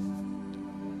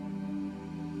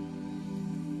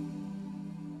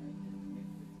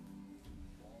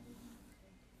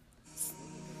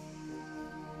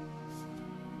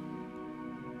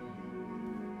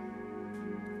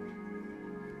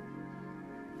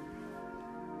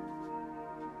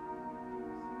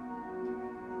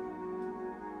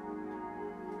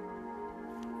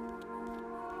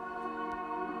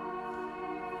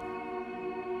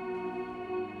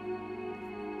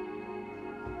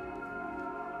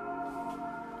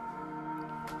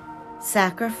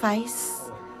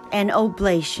 Sacrifice and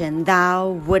oblation thou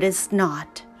wouldest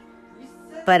not,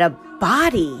 but a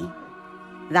body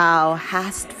thou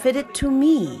hast fitted to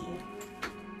me.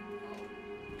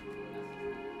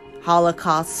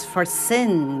 Holocausts for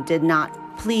sin did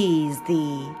not please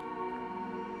thee.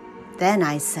 Then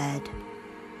I said,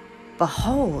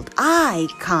 Behold, I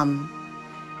come.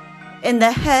 In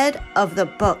the head of the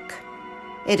book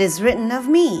it is written of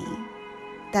me,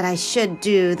 that I should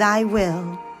do thy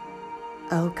will,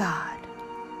 O God.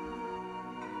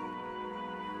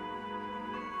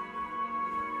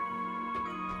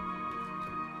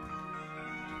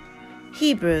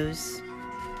 Hebrews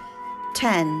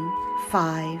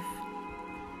 10:5.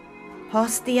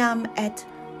 Hostiam et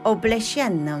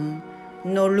oblationem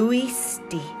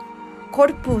noluisti,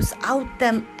 corpus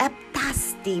autem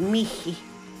eptasti mihi,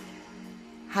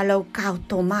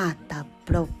 halocautomata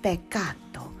pro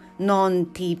peccato, non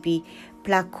tibi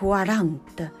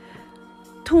placuarant,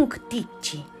 tunc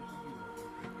dici,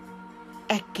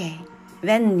 ecce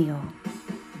venio.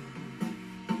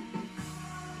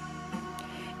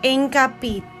 In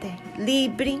capite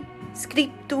libri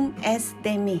scriptum est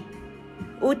de me,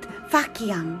 ut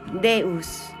faciam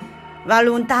Deus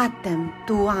voluntatem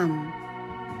tuam.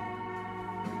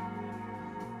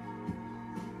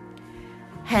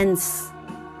 Hence,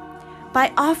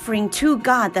 by offering to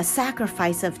God the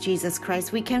sacrifice of Jesus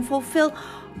Christ, we can fulfill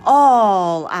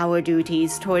all our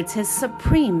duties towards His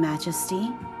supreme majesty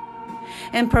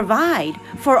and provide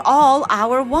for all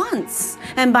our wants.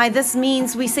 And by this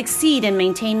means, we succeed in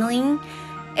maintaining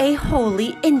a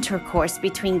holy intercourse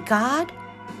between God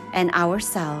and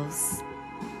ourselves.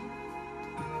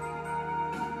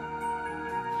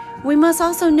 We must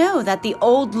also know that the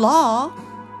old law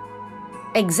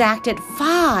exacted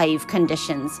 5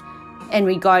 conditions in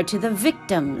regard to the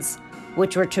victims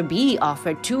which were to be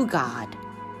offered to God,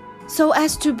 so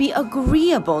as to be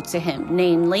agreeable to Him,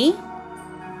 namely,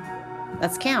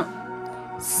 let's count: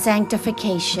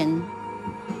 sanctification,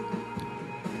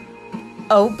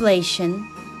 oblation,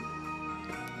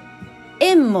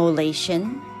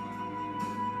 immolation,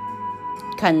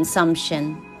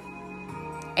 consumption,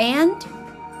 and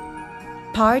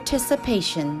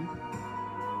participation.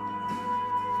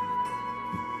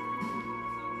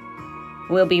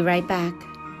 We'll be right back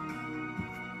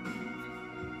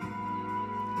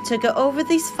to go over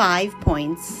these 5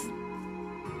 points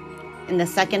in the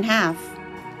second half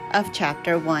of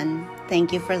chapter 1.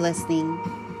 Thank you for listening.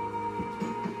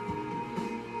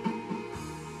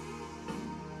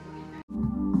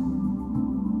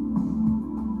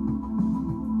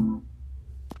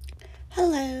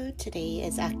 Hello, today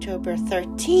is October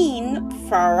 13,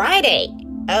 Friday.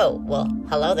 Oh, well,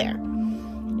 hello there.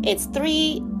 It's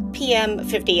 3 p.m.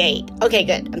 58. Okay,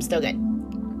 good. I'm still good.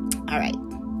 All right.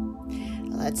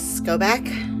 Let's go back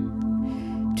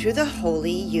to the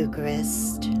Holy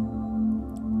Eucharist.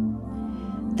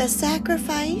 The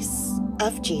Sacrifice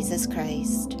of Jesus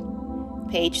Christ.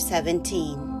 Page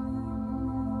 17.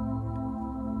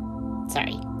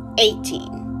 Sorry,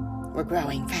 18. We're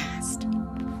growing fast.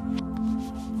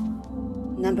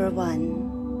 Number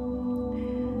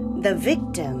 1. The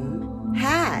victim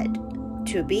had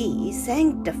to be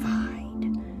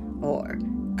sanctified or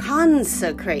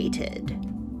consecrated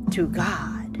to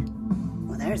God.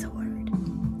 Well, there's a word.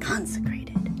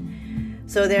 Consecrated.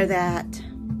 So that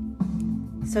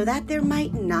there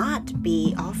might not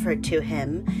be offered to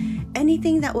Him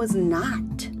anything that was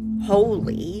not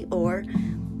holy or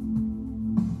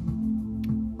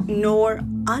nor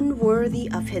unworthy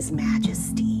of His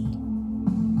majesty.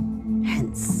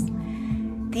 Hence,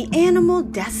 the animal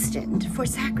destined for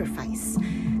sacrifice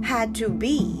had to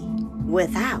be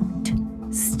without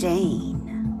stain,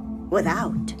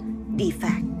 without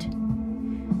defect.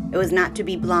 It was not to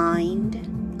be blind,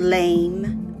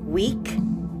 lame, weak,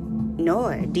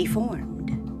 nor deformed.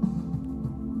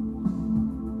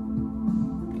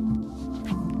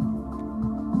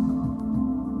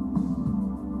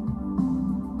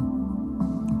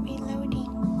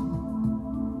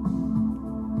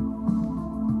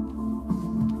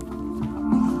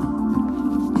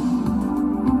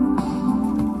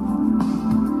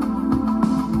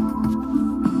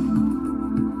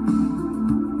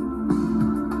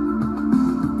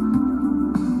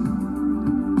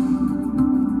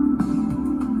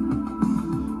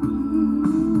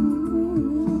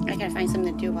 Find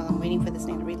something to do while I'm waiting for this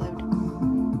thing to reload.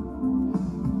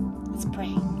 Let's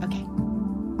pray. Okay.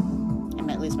 I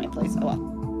might lose my place. Oh well.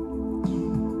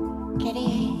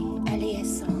 Kyrie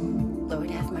eleison, Lord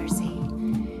have mercy.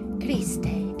 Christe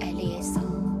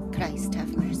eleison, Christ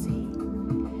have mercy.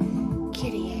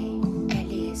 Kyrie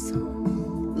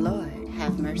eleison, Lord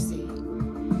have mercy.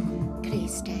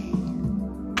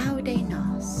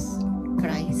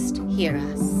 hear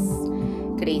us.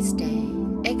 Christe,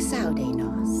 exaude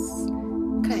nos.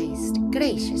 Christ,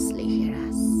 graciously hear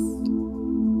us.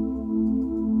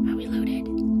 Are we loaded?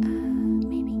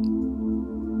 Maybe.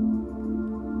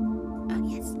 Oh,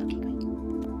 yes. Okay, great.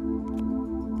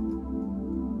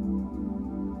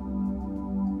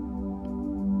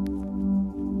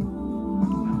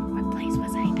 What place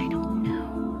was I? I don't know.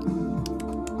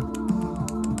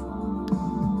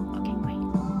 Okay, great.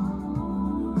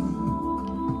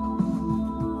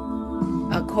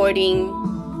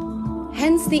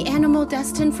 Hence the animal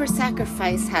destined for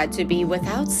sacrifice had to be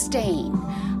without stain,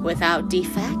 without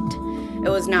defect. It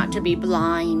was not to be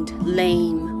blind,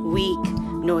 lame, weak,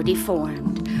 nor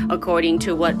deformed, according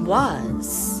to what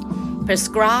was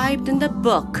prescribed in the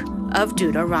book of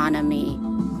Deuteronomy.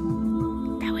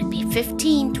 That would be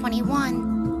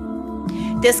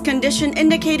 15:21. This condition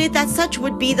indicated that such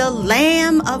would be the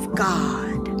Lamb of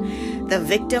God, the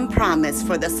victim promised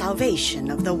for the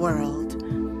salvation of the world.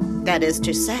 That is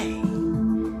to say,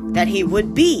 that he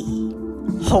would be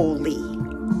holy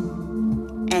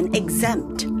and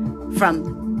exempt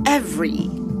from every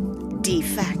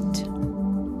defect.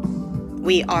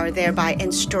 We are thereby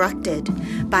instructed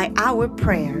by our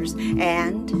prayers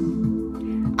and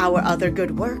our other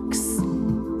good works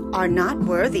are not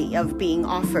worthy of being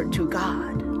offered to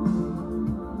God.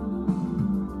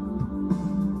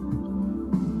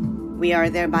 We are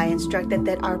thereby instructed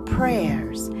that our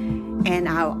prayers and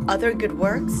our other good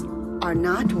works are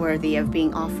not worthy of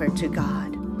being offered to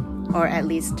God, or at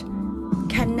least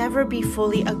can never be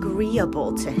fully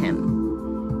agreeable to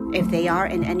Him if they are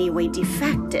in any way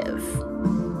defective.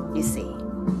 You see,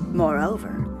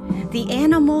 moreover, the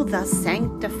animal thus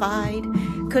sanctified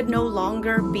could no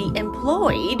longer be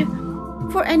employed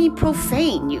for any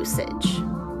profane usage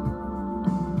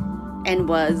and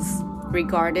was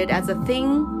regarded as a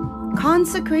thing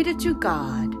consecrated to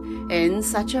God in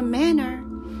such a manner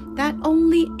that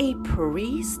only a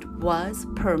priest was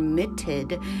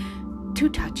permitted to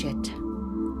touch it.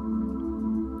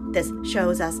 This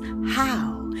shows us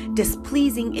how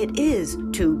displeasing it is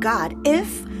to God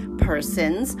if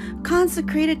persons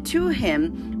consecrated to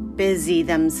Him busy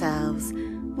themselves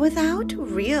without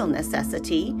real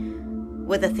necessity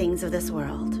with the things of this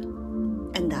world,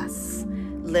 and thus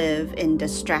live in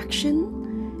distraction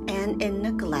and in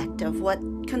neglect of what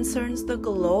concerns the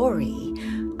glory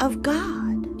of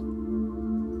God.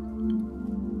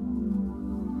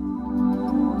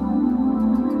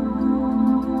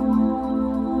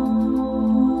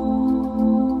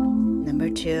 Number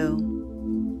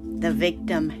 2, the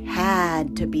victim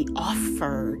had to be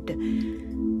offered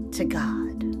to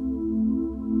God.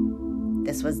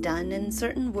 This was done in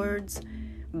certain words,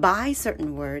 by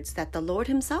certain words that the Lord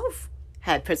Himself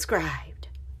had prescribed.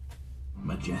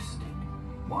 Majestic,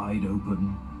 wide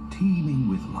open, teeming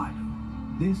with life.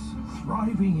 This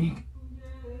thriving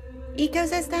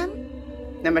ecosystem.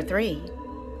 Number 3,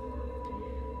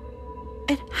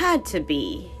 it had to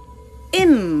be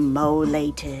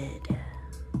immolated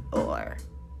or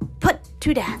put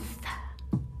to death.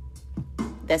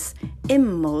 This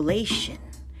immolation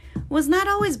was not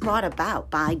always brought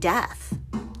about by death.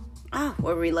 Oh,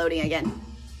 we're reloading again.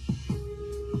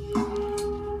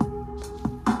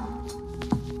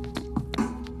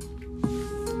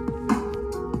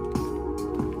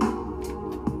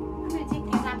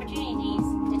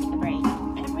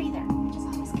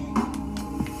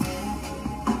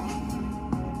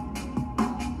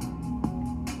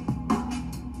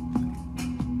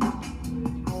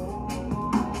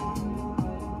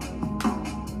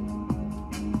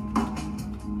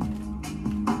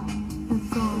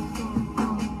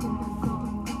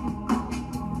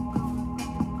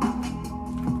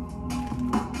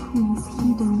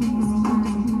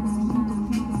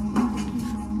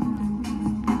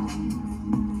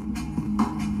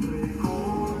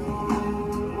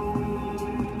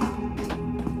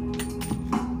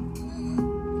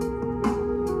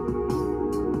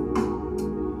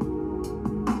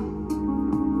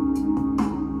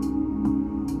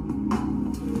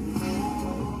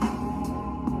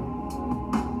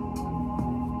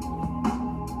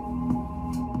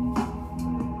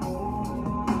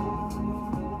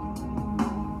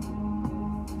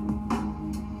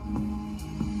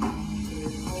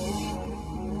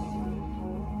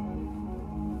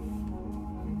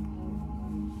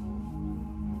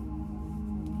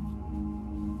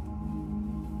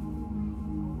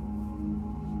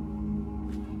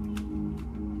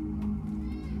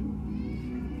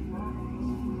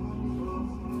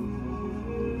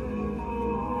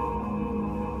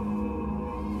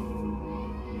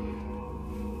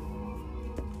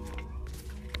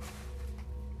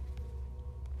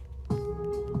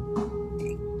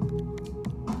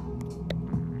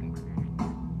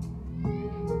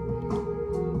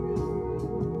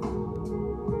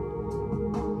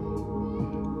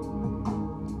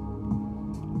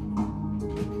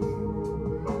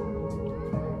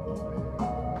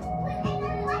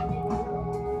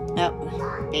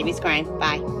 Baby's crying.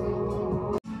 Bye.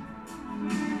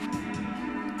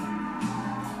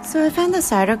 So I found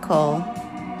this article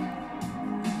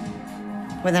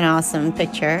with an awesome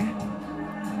picture.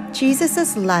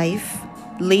 Jesus' life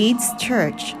leads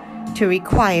church to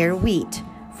require wheat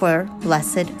for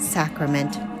Blessed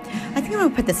Sacrament. I think I'm going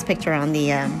to put this picture on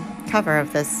the cover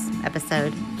of this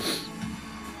episode.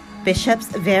 Bishops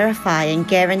verify and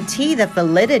guarantee the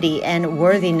validity and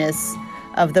worthiness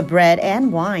of the bread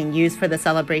and wine used for the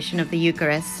celebration of the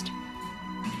Eucharist.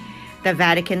 The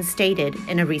Vatican stated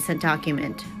in a recent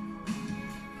document.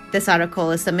 This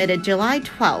article is submitted July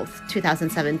 12th,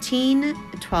 2017,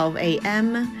 12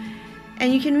 a.m.,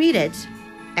 and you can read it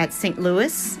at St.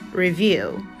 Louis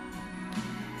Review.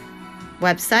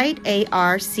 Website,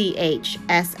 ARCHSTL,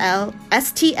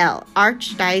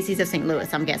 Archdiocese of St.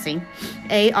 Louis, I'm guessing,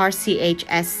 archstl.org.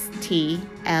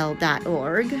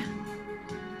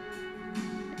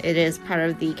 It is part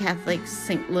of the Catholic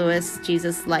St. Louis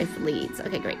Jesus Life Leads.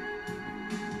 Okay, great.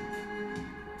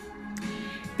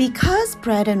 Because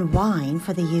bread and wine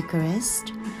for the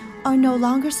Eucharist are no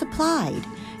longer supplied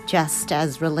just by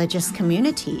religious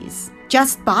communities,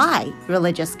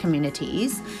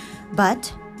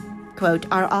 but, quote,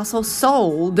 are also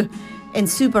sold in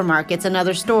supermarkets and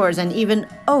other stores and even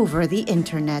over the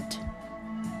internet,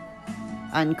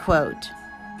 unquote.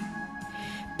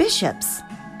 Bishops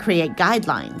create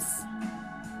guidelines,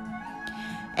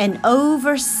 an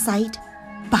oversight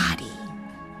body,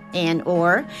 and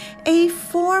or a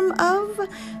form of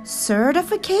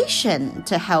certification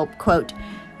to help, quote,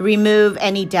 remove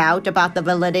any doubt about the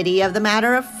validity of the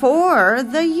matter for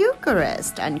the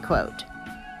Eucharist, unquote.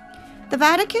 The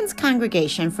Vatican's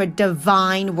Congregation for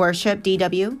Divine Worship,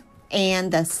 DW,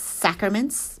 and the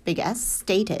Sacraments, big S,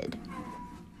 stated,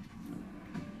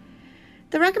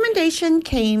 the recommendation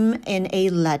came in a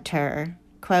letter,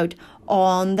 quote,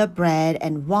 on the bread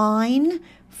and wine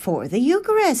for the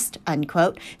Eucharist,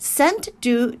 unquote, sent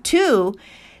to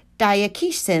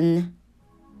diocesan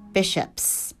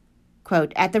bishops,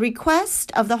 quote, at the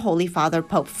request of the Holy Father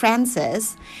Pope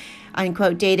Francis,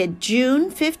 unquote, dated June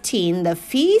 15, the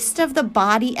feast of the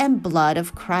body and blood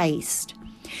of Christ.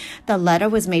 The letter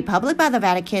was made public by the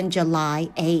Vatican July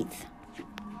 8th.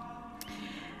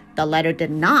 The letter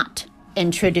did not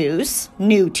introduce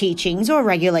new teachings or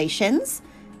regulations.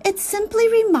 It simply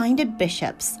reminded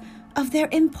bishops of their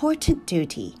important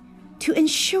duty to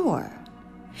ensure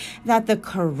that the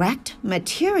correct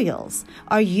materials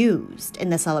are used in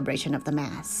the celebration of the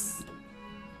Mass.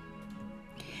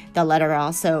 The letter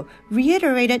also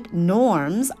reiterated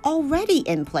norms already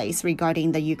in place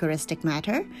regarding the Eucharistic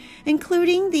matter,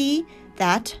 including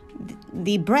that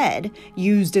the bread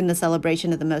used in the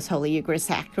celebration of the Most Holy Eucharist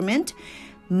Sacrament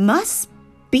must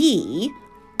be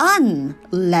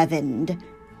unleavened,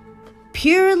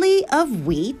 purely of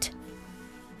wheat,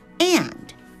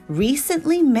 and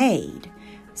recently made,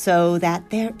 so that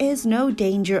there is no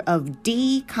danger of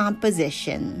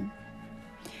decomposition.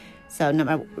 So,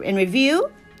 in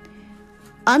review,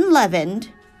 unleavened,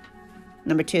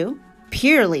 number 2,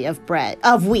 purely of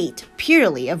wheat,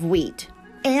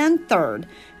 and third,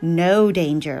 no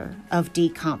danger of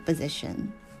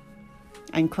decomposition,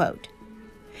 unquote.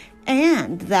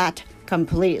 And that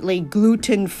completely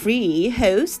gluten-free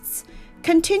hosts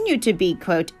continue to be,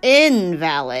 quote,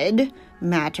 invalid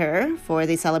matter for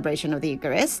the celebration of the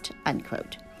Eucharist,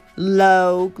 unquote.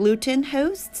 Low gluten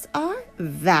hosts are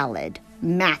valid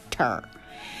matter,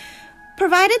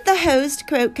 provided the host,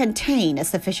 quote, contain a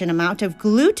sufficient amount of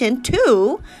gluten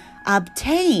to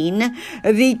obtain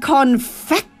the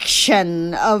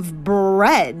confection of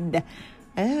bread.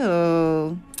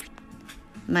 Oh,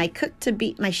 my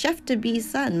chef-to-be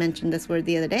son mentioned this word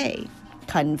the other day.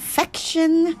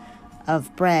 Confection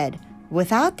of bread,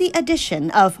 without the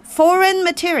addition of foreign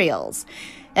materials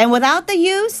and without the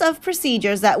use of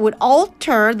procedures that would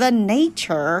alter the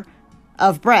nature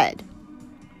of bread.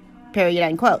 Period,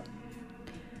 unquote.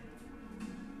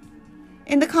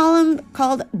 In the column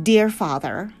called Dear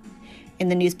Father, in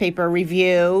the newspaper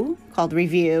Review, called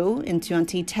Review in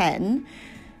 2010,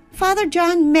 Father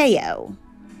John Mayo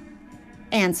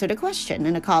answered a question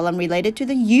in a column related to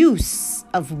the use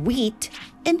of wheat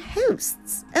in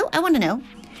hosts. Oh, I want to know.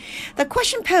 The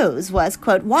question posed was,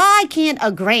 quote, why can't a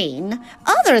grain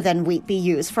other than wheat be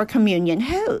used for communion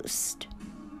host?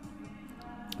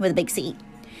 With a big C.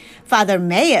 Father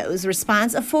Mayo's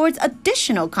response affords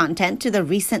additional content to the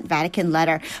recent Vatican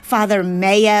letter. Father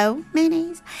Mayo,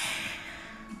 mayonnaise,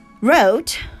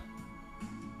 wrote,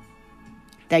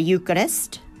 the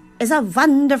Eucharist is a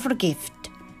wonderful gift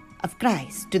of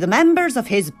Christ to the members of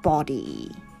his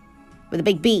body, with a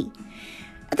big B,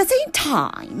 At the same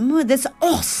time, this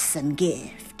awesome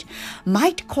gift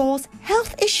might cause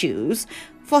health issues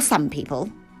for some people.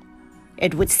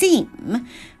 It would seem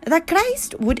that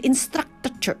Christ would instruct the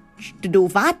church to do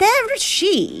whatever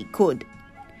she could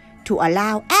to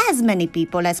allow as many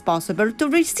people as possible to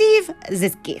receive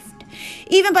this gift,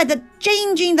 even by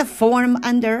changing the form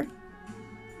under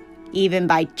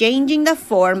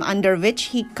which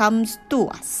he comes to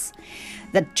us.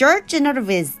 The church in her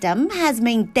wisdom has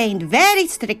maintained very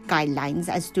strict guidelines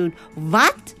as to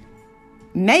what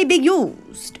may be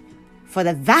used for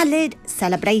the valid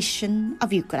celebration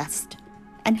of Eucharist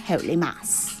and Holy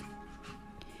Mass.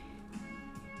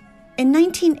 In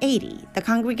 1980, the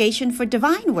Congregation for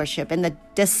Divine Worship in the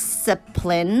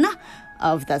Discipline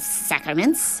of the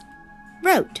Sacraments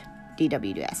wrote,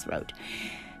 DWS wrote,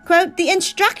 quote, the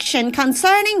instruction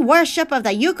concerning worship of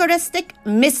the Eucharistic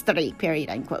mystery, period,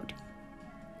 unquote.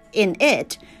 In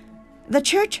it, the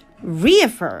Church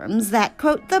reaffirms that,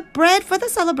 quote, the bread for the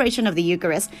celebration of the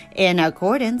Eucharist, in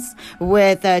accordance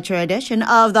with the tradition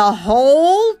of the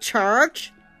whole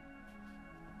Church,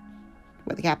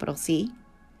 with a capital C,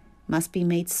 must be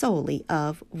made solely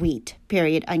of wheat,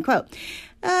 period, unquote.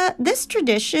 This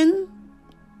tradition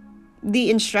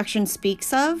the instruction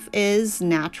speaks of is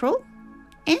natural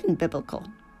and biblical.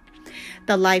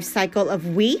 The life cycle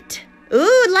of wheat,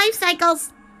 life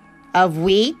cycles of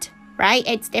wheat, right?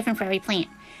 It's different for every plant.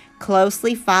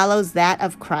 Closely follows that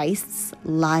of Christ's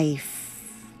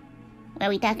life. Are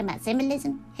we talking about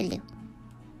symbolism? Hello.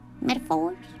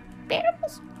 Metaphors?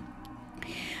 Parables?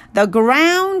 The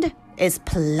ground is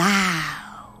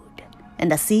plowed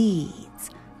and the seeds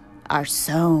are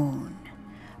sown,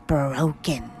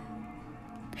 broken,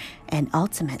 and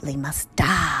ultimately must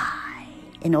die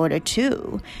in order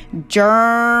to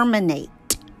germinate.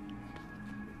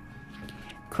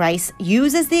 Christ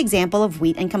uses the example of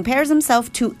wheat and compares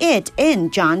himself to it in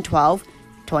John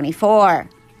 12:24.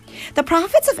 The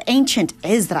prophets of ancient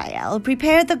Israel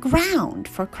prepared the ground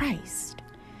for Christ.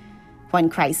 When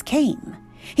Christ came,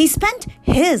 he spent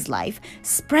his life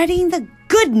spreading the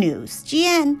good news,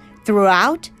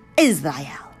 throughout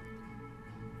Israel.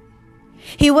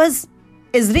 He was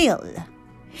Israel.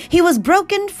 He was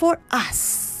broken for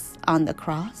us on the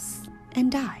cross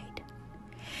and died,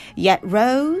 yet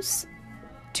rose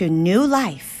to new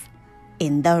life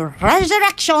in the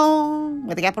resurrection,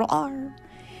 with a capital R.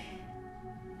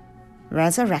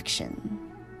 Resurrection.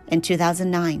 In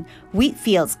 2009, wheat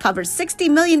fields covered 60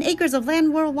 million acres of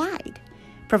land worldwide,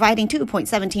 providing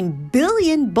 2.17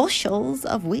 billion bushels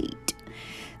of wheat.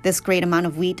 This great amount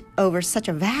of wheat over such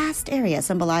a vast area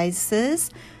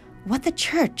symbolizes what the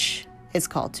church is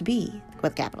called to be,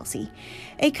 with capital C,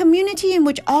 a community in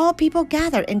which all people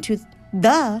gather into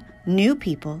the new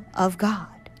people of God.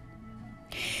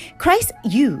 Christ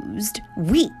used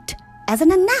wheat as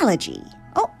an analogy.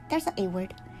 Oh, there's an A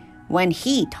word. When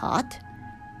he taught.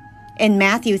 In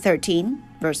Matthew 13,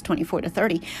 verse 24 to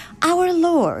 30, our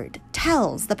Lord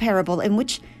tells the parable in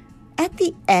which at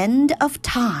the end of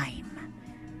time,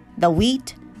 the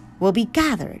wheat will be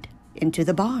gathered into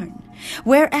the barn,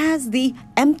 whereas the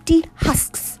empty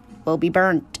husks will be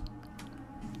burnt.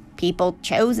 People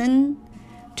chosen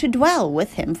to dwell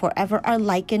with him forever are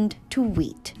likened to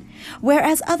wheat,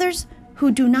 whereas others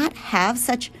who do not have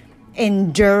such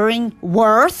enduring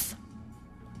worth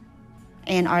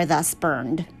and are thus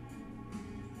burned.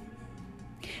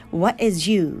 What is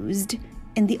used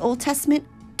in the Old Testament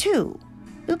too?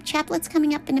 Chaplet's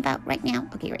coming up in about right now.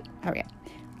 Okay, right, hurry up.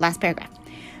 Last paragraph.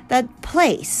 The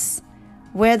place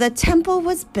where the temple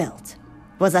was built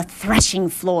was a threshing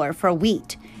floor for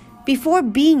wheat before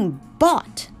being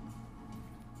bought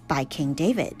by King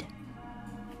David.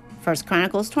 1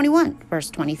 Chronicles 21, verse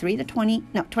 22 to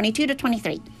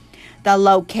 23. The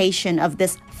location of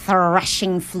this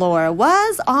threshing floor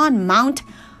was on Mount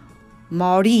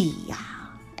Moriah,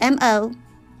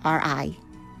 Moriah,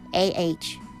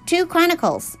 2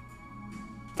 Chronicles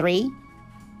 3,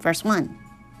 verse 1.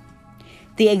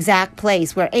 The exact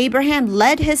place where Abraham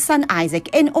led his son Isaac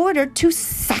in order to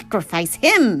sacrifice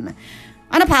him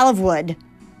on a pile of wood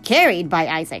carried by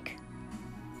Isaac.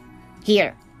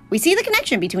 Here, we see the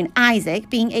connection between Isaac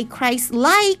being a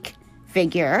Christ-like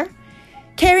figure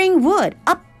carrying wood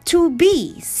up to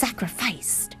be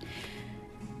sacrificed.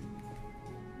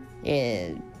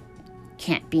 It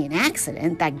can't be an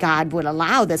accident that God would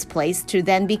allow this place to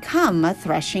then become a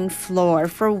threshing floor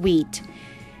for wheat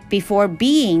before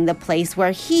being the place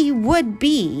where he would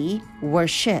be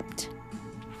worshipped.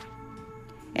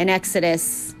 In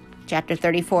Exodus chapter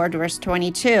 34, verse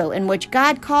 22, in which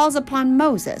God calls upon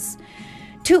Moses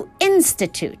to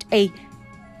institute a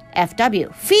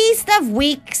FW, Feast of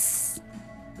Weeks,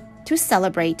 to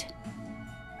celebrate.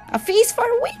 A feast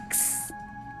for weeks.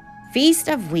 Feast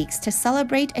of Weeks to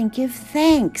celebrate and give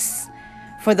thanks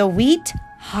for the wheat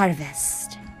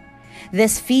harvest.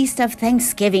 This feast of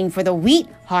thanksgiving for the wheat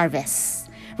harvest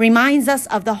reminds us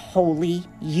of the Holy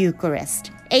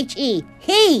Eucharist,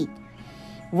 He,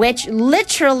 which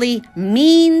literally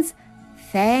means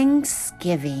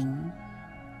thanksgiving,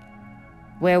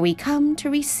 where we come to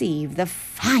receive the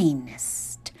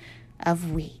finest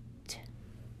of wheat.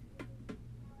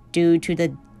 Due to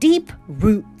the deep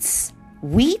roots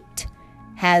wheat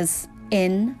has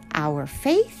in our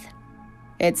faith,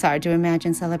 it's hard to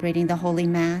imagine celebrating the Holy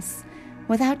Mass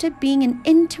without it being an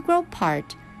integral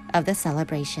part of the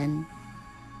celebration.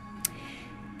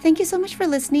 Thank you so much for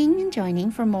listening and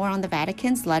joining. For more on the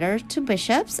Vatican's letter to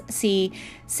bishops, see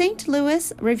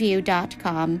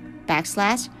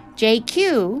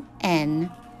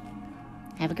stlouisreview.com/JQN.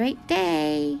 Have a great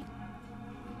day.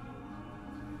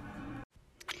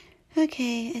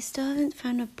 Okay, I still haven't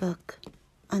found a book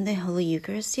on the Holy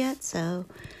Eucharist yet, so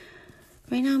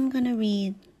right now I'm going to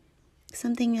read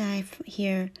something that I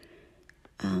hear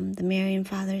the Marian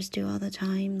Fathers do all the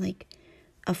time, like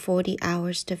a 40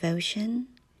 hours devotion.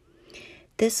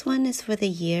 This one is for the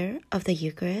year of the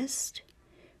Eucharist,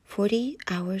 40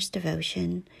 hours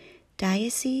devotion,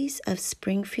 Diocese of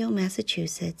Springfield,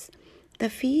 Massachusetts, the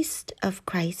Feast of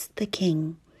Christ the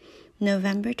King,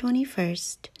 November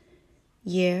 21st,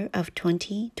 year of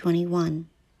 2021.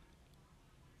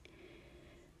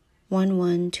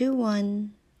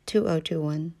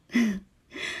 1121-2021.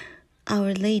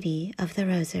 Our Lady of the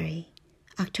Rosary,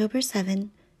 October 7,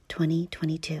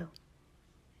 2022.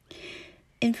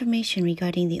 Information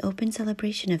regarding the open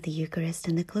celebration of the Eucharist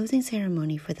and the closing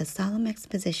ceremony for the solemn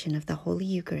exposition of the Holy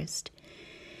Eucharist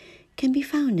can be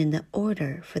found in the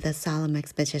Order for the Solemn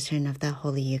Exposition of the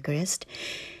Holy Eucharist,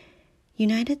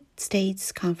 United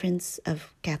States Conference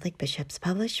of Catholic Bishops,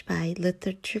 published by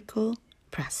Liturgical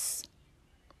Press.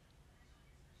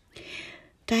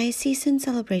 Diocesan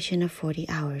celebration of 40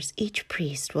 hours. Each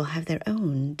priest will have their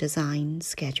own design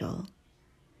schedule.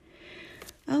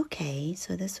 Okay,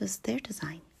 so this was their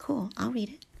design. Cool, I'll read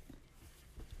it.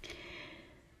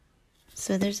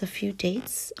 So there's a few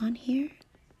dates on here.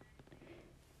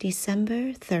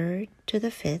 December 3rd to the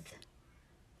 5th,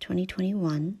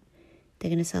 2021. They're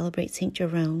going to celebrate St.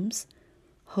 Jerome's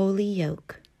Holy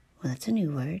Yoke. Well, that's a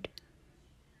new word.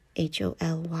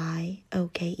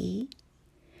 Holyoke.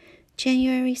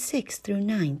 January 6th through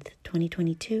 9th,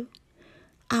 2022.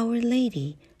 Our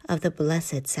Lady of the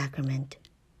Blessed Sacrament.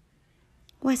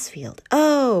 Westfield.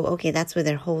 Oh, okay, that's where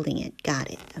they're holding it.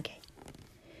 Got it. Okay.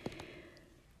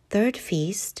 Third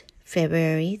feast,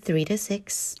 February 3 to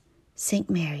 6,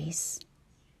 St. Mary's.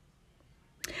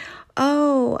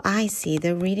 Oh, I see.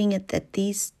 They're reading it at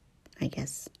these, I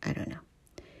guess. I don't know.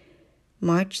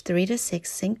 March 3 to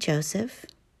 6, St. Joseph,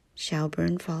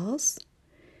 Shelburne Falls.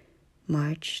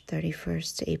 March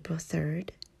 31st to April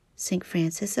 3rd, St.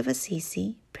 Francis of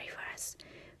Assisi, pray for us,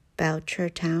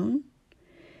 Belchertown.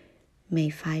 May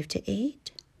 5 to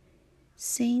 8,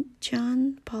 St.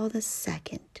 John Paul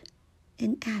II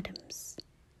in Adams.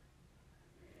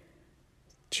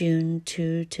 June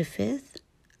 2 to 5th,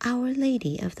 Our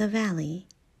Lady of the Valley.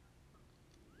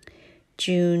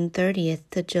 June 30th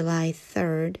to July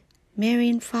 3rd,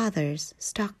 Marian Fathers,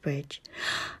 Stockbridge.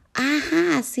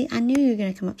 Aha, see, I knew you were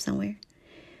going to come up somewhere.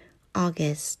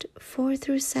 August 4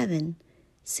 through 7,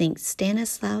 St.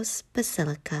 Stanislaus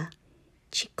Basilica,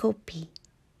 Chicopee.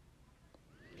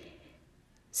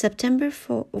 September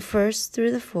 1st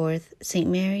through the 4th, St.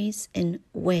 Mary's in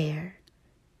Ware.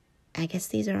 I guess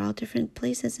these are all different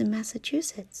places in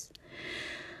Massachusetts.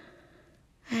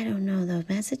 I don't know though.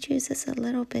 Massachusetts a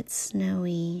little bit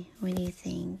snowy. What do you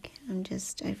think?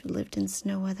 I've lived in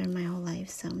snow weather my whole life,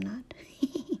 so I'm not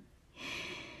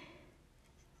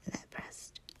that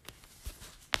pressed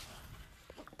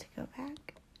to go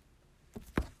back.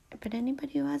 But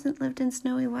anybody who hasn't lived in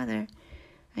snowy weather,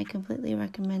 I completely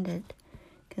recommend it.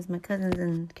 Because my cousins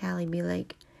in Cali be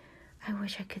like, I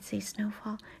wish I could see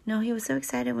snowfall. No, he was so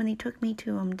excited when he took me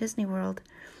to Disneyland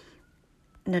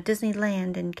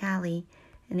in Cali.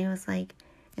 And he was like,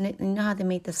 you know how they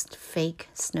make this fake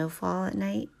snowfall at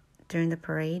night during the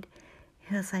parade?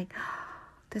 He was like, oh,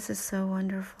 this is so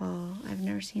wonderful. I've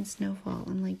never seen snowfall.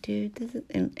 I'm like, dude, this is...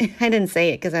 And I didn't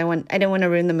say it because I didn't want to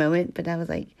ruin the moment. But I was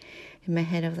like, in my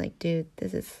head, I was like, dude,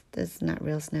 this is not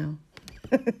real snow.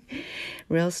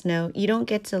 Real snow. You don't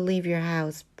get to leave your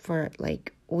house for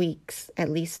like weeks, at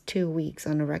least 2 weeks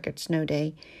on a record snow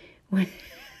day,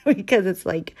 because it's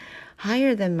like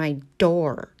higher than my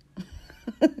door.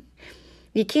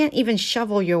 You can't even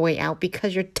shovel your way out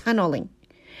because you're tunneling.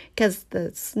 because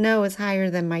the snow is higher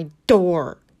than my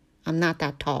door. I'm not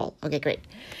that tall. Okay, great.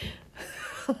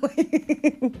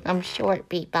 I'm short,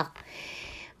 people.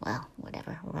 Well,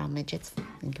 whatever. We're all midgets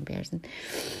in comparison.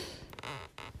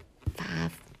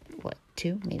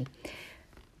 2 maybe.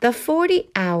 The 40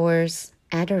 hours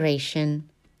adoration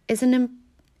is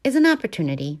an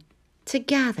opportunity to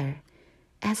gather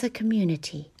as a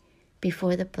community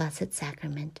before the Blessed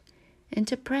Sacrament and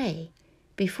to pray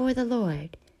before the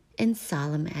Lord in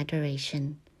solemn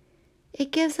adoration.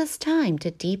 It gives us time to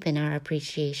deepen our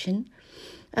appreciation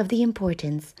of the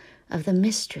importance of the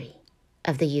mystery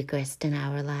of the Eucharist in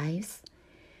our lives.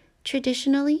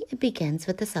 Traditionally, it begins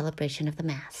with the celebration of the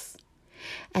Mass.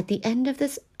 At the end of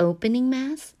this opening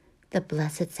Mass, the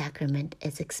Blessed Sacrament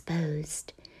is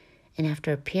exposed, and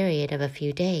after a period of a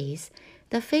few days,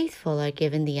 the faithful are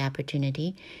given the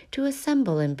opportunity to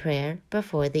assemble in prayer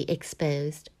before the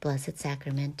exposed Blessed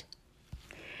Sacrament.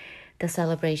 The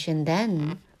celebration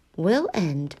then will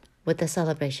end with the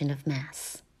celebration of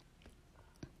Mass.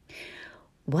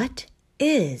 What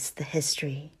is the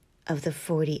history of the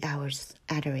 40 hours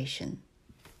adoration?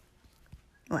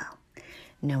 Well,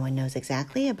 no one knows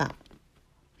exactly about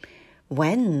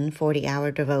when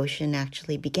 40-hour devotion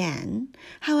actually began.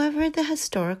 However, the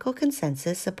historical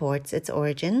consensus supports its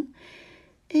origin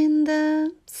in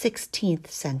the 16th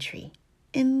century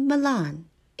in Milan,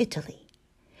 Italy.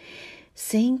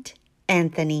 Saint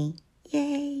Anthony,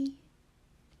 yay,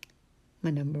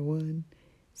 my number one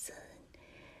son,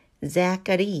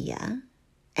 Zachariah,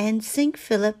 and Saint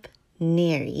Philip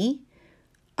Neri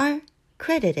are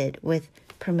credited with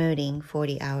promoting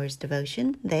 40 hours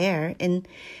devotion there in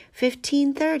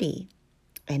 1530.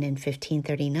 And in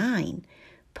 1539,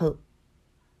 Pope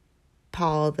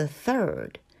Paul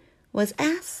III was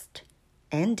asked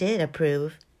and did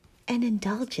approve an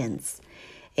indulgence,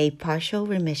 a partial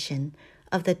remission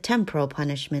of the temporal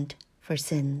punishment for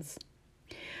sins,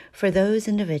 for those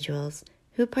individuals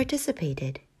who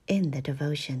participated in the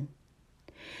devotion.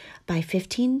 By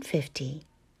 1550,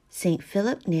 St.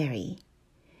 Philip Neri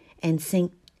and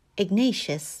St.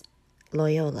 Ignatius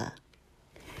Loyola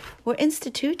were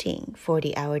instituting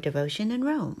 40-hour devotion in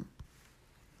Rome.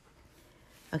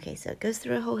 Okay, so it goes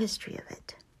through a whole history of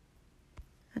it.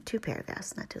 2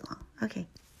 paragraphs, not too long. Okay,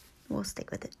 we'll stick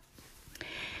with it.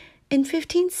 In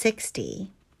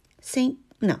 1560,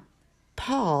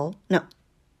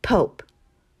 Pope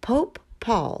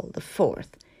Paul IV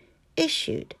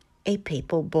issued a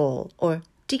papal bull or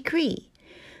decree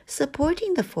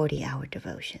supporting the 40-hour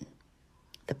devotion.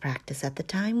 The practice at the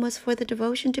time was for the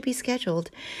devotion to be scheduled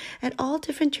at all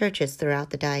different churches throughout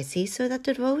the diocese so that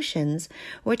devotions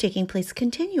were taking place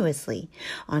continuously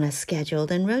on a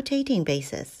scheduled and rotating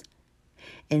basis.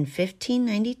 In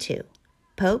 1592,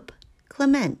 Pope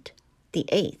Clement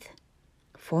VIII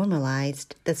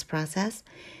formalized this process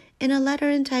in a letter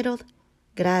entitled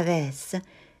Graves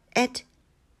et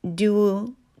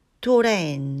Duturenne.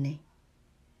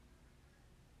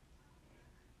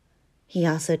 He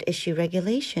also issued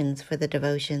regulations for the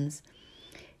devotions.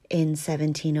 In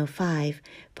 1705,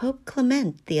 Pope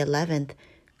Clement XI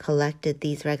collected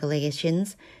these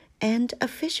regulations and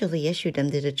officially issued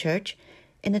them to the Church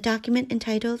in a document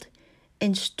entitled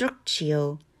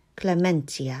Instructio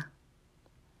Clementia.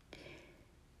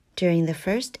 During the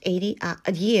first 80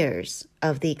 years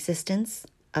of the existence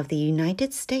of the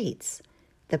United States,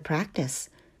 the practice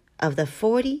of the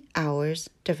 40 hours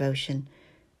devotion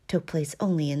took place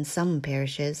only in some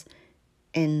parishes,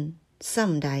 in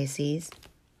some dioceses.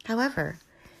 However,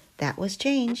 that was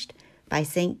changed by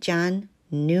St. John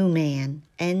Neumann,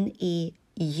 Neumann.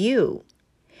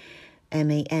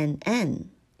 In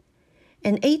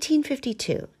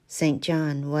 1852, St.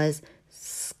 John was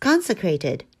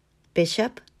consecrated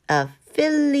Bishop of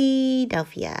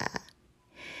Philadelphia.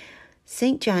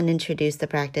 St. John introduced the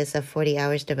practice of 40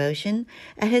 hours devotion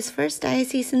at his first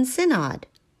diocesan synod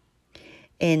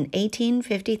in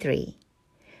 1853.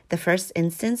 The first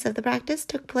instance of the practice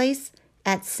took place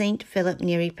at St. Philip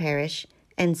Neri Parish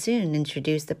and soon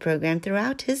introduced the program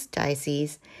throughout his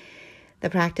diocese. The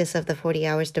practice of the 40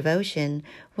 hours devotion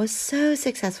was so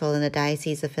successful in the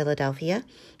Diocese of Philadelphia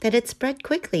that it spread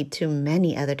quickly to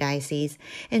many other dioceses.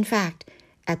 In fact,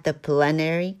 at the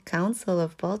Plenary Council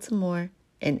of Baltimore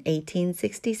in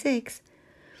 1866,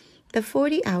 the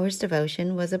 40 hours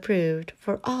devotion was approved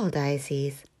for all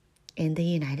dioceses in the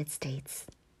United States.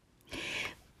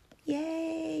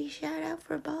 Yay! Shout out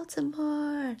for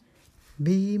Baltimore!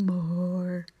 Be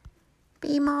more!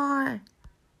 Be more!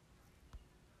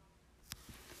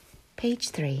 Page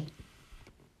 3.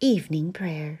 Evening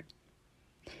Prayer.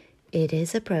 It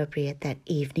is appropriate that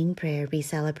evening prayer be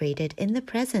celebrated in the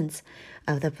presence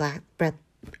of the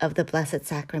of the Blessed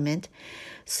Sacrament,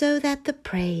 so that the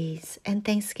praise and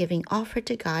thanksgiving offered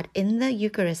to God in the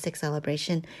Eucharistic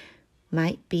celebration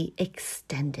might be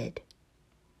extended.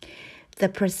 The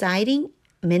presiding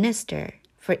minister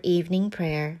for evening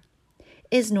prayer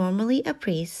is normally a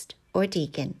priest or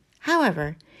deacon.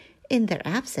 However, in their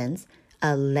absence,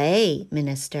 a lay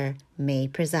minister may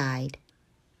preside.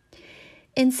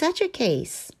 In such a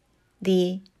case,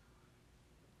 the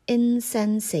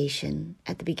incensation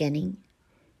at the beginning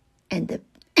and the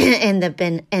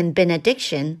and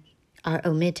benediction are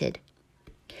omitted.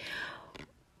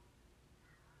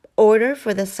 Order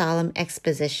for the solemn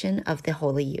exposition of the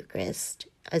Holy Eucharist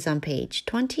is on page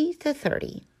 20 to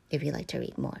 30, if you'd like to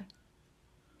read more.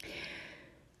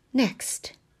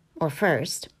 Next, or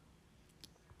first,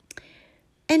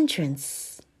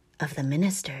 entrance of the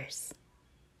ministers.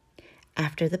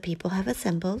 After the people have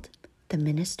assembled, the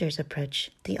ministers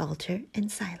approach the altar in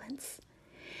silence.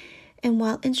 And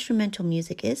while instrumental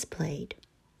music is played,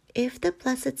 if the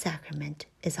Blessed Sacrament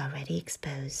is already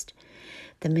exposed,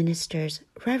 the ministers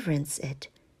reverence it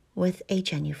with a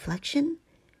genuflection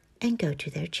and go to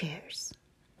their chairs.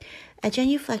 A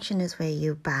genuflection is where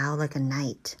you bow like a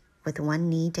knight with one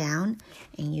knee down,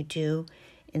 and you do,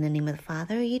 in the name of the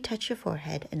Father, you touch your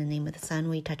forehead. In the name of the Son,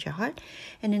 where you touch your heart.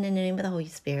 And in the name of the Holy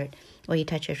Spirit, where you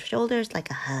touch your shoulders like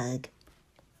a hug.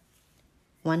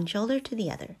 One shoulder to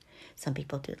the other. Some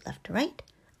people do it left to right.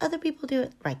 Other people do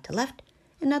it right to left.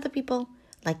 And other people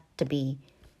like to be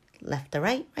left to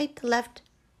right, right to left,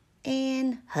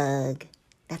 and hug.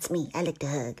 That's me. I like to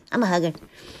hug. I'm a hugger.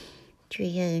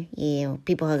 Tree hugger. Yeah,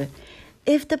 people hugger.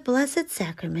 If the Blessed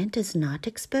Sacrament is not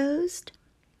exposed,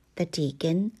 the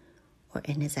deacon, or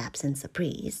in his absence a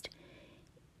priest,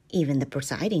 even the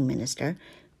presiding minister,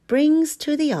 brings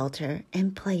to the altar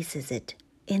and places it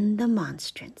in the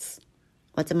monstrance.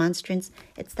 What's a monstrance?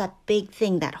 It's that big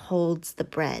thing that holds the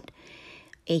bread,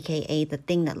 aka the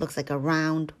thing that looks like a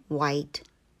round, white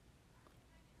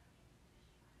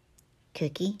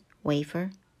cookie,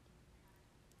 wafer.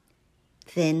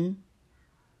 Thin,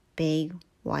 big,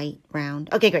 white, round.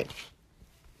 Okay, great.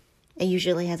 It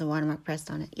usually has a watermark pressed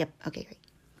on it. Yep, okay, great.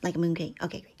 Like a mooncake.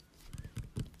 Okay, great.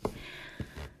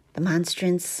 The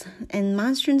monstrance. And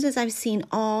monstrances, I've seen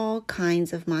all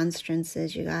kinds of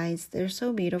monstrances, you guys. They're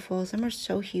so beautiful. Some are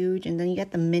so huge. And then you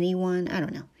get the mini one. I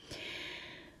don't know.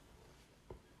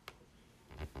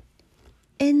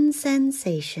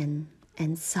 Incensation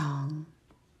and song.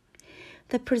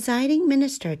 The presiding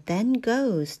minister then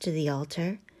goes to the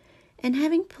altar, and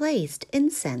having placed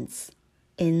incense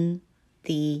in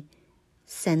the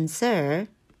censer,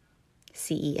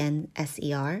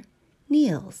 censer,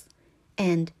 kneels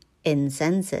and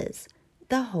incenses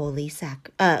the Holy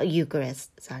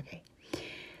Eucharist.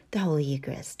 The Holy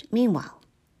Eucharist. Meanwhile,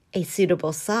 a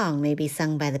suitable song may be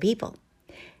sung by the people.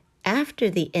 After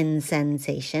the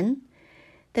incensation,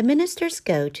 the ministers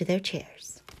go to their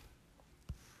chairs.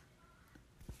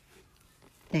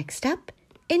 Next up,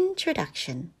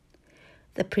 introduction.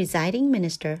 The presiding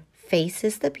minister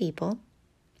faces the people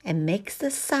and makes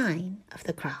the sign of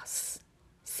the cross,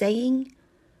 saying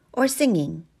or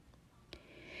singing.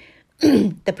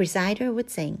 The presider would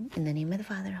sing, in the name of the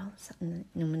Father, in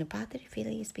the name of the Padre,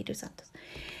 Filii, y Spiritus Sanctus.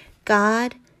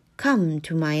 God, come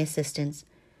to my assistance.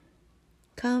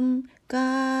 Come,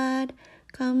 God,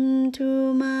 come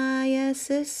to my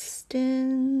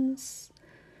assistance.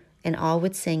 And all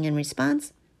would sing in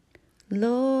response,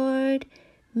 Lord,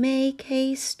 make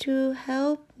haste to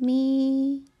help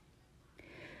me.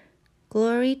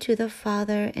 Glory to the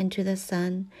Father, and to the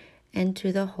Son, and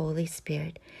to the Holy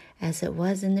Spirit, as it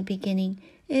was in the beginning,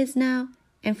 is now,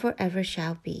 and forever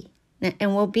shall be,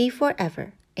 and will be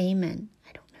forever. Amen.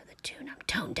 I don't know the tune. I'm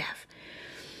tone deaf.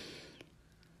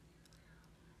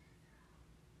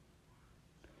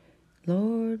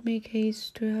 Lord, make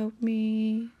haste to help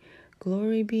me.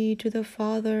 Glory be to the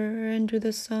Father, and to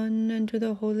the Son, and to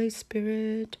the Holy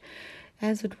Spirit,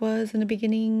 as it was in the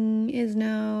beginning, is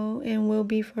now, and will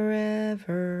be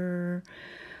forever.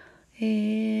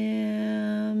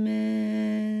 Amen.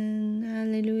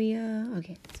 Hallelujah.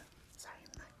 Okay, sorry,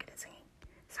 I'm not good at singing.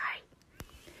 Sorry.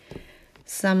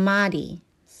 Samadhi.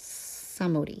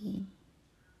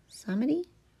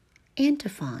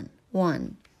 Antiphon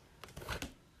 1.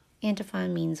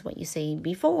 Antiphon means what you say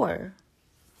before.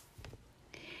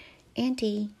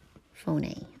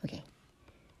 Antiphone. Okay.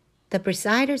 The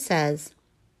presider says,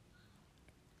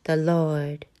 the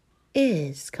Lord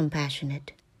is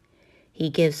compassionate. He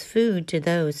gives food to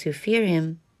those who fear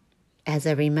him as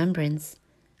a remembrance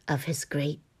of his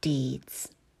great deeds.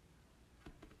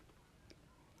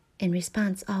 In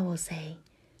response, all will say,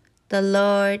 the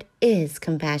Lord is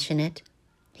compassionate.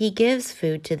 He gives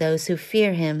food to those who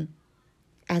fear him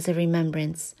as a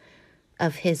remembrance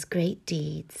of his great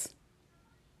deeds.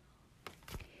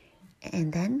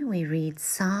 And then we read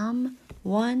Psalm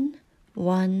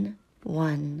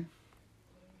 1:1:1.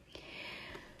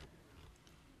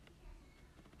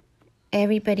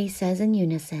 Everybody says in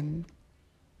unison,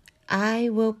 I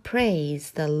will praise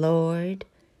the Lord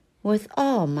with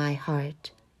all my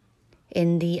heart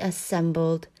in the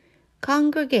assembled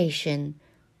congregation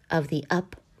of the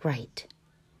upright.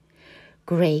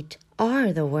 Great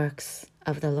are the works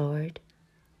of the Lord,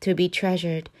 to be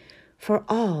treasured for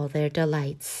all their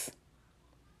delights.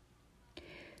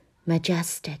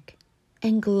 Majestic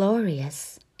and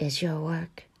glorious is your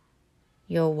work.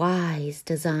 Your wise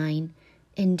design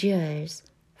endures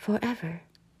forever.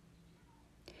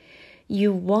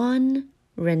 You won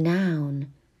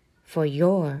renown for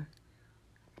your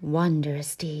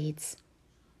wondrous deeds.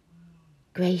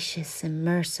 Gracious and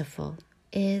merciful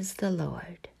is the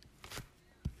Lord.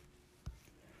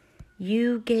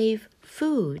 You gave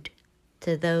food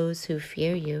to those who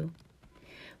fear you,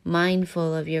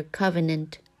 mindful of your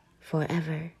covenant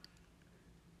forever.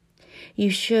 You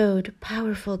showed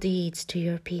powerful deeds to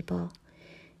your people,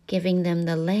 giving them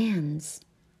the lands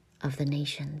of the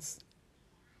nations.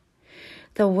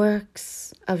 The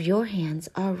works of your hands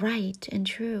are right and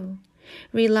true,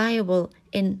 reliable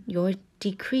in your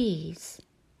decrees,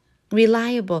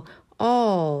 reliable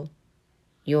all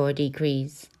your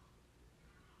decrees,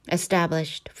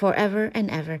 established forever and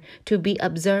ever to be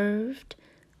observed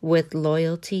with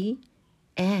loyalty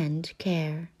and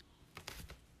care.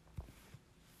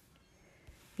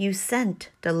 You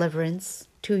sent deliverance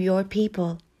to your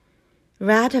people,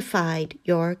 ratified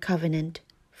your covenant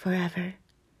forever.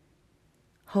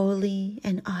 Holy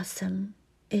and awesome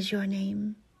is your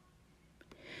name.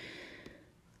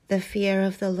 The fear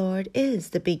of the Lord is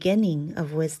the beginning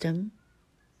of wisdom.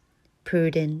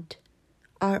 Prudent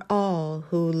are all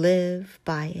who live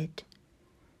by it.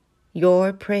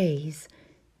 Your praise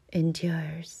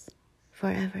endures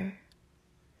forever.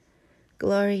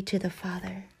 Glory to the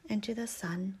Father, and to the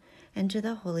Son, and to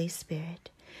the Holy Spirit,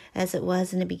 as it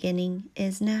was in the beginning,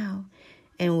 is now,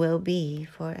 and will be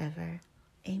forever.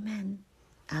 Amen.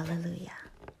 Alleluia.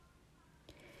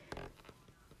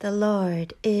 The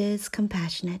Lord is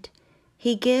compassionate.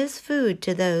 He gives food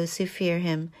to those who fear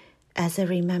him as a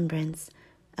remembrance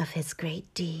of his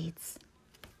great deeds.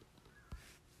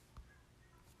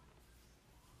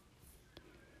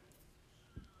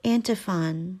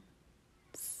 Antiphon,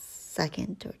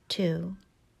 2nd or 2.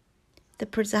 The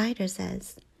presider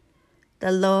says,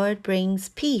 the Lord brings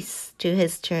peace to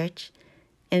his church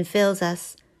and fills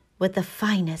us with the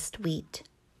finest wheat.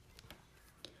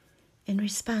 In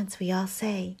response, we all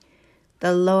say,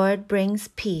 the Lord brings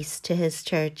peace to his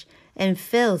church and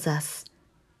fills us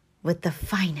with the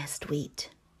finest wheat.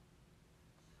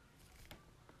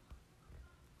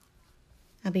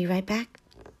 I'll be right back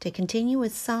to continue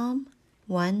with Psalm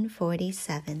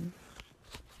 147.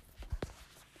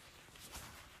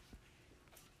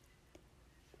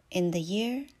 In the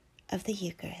year of the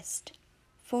Eucharist,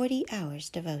 40 hours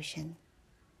devotion.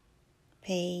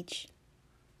 Page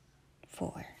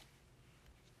 4.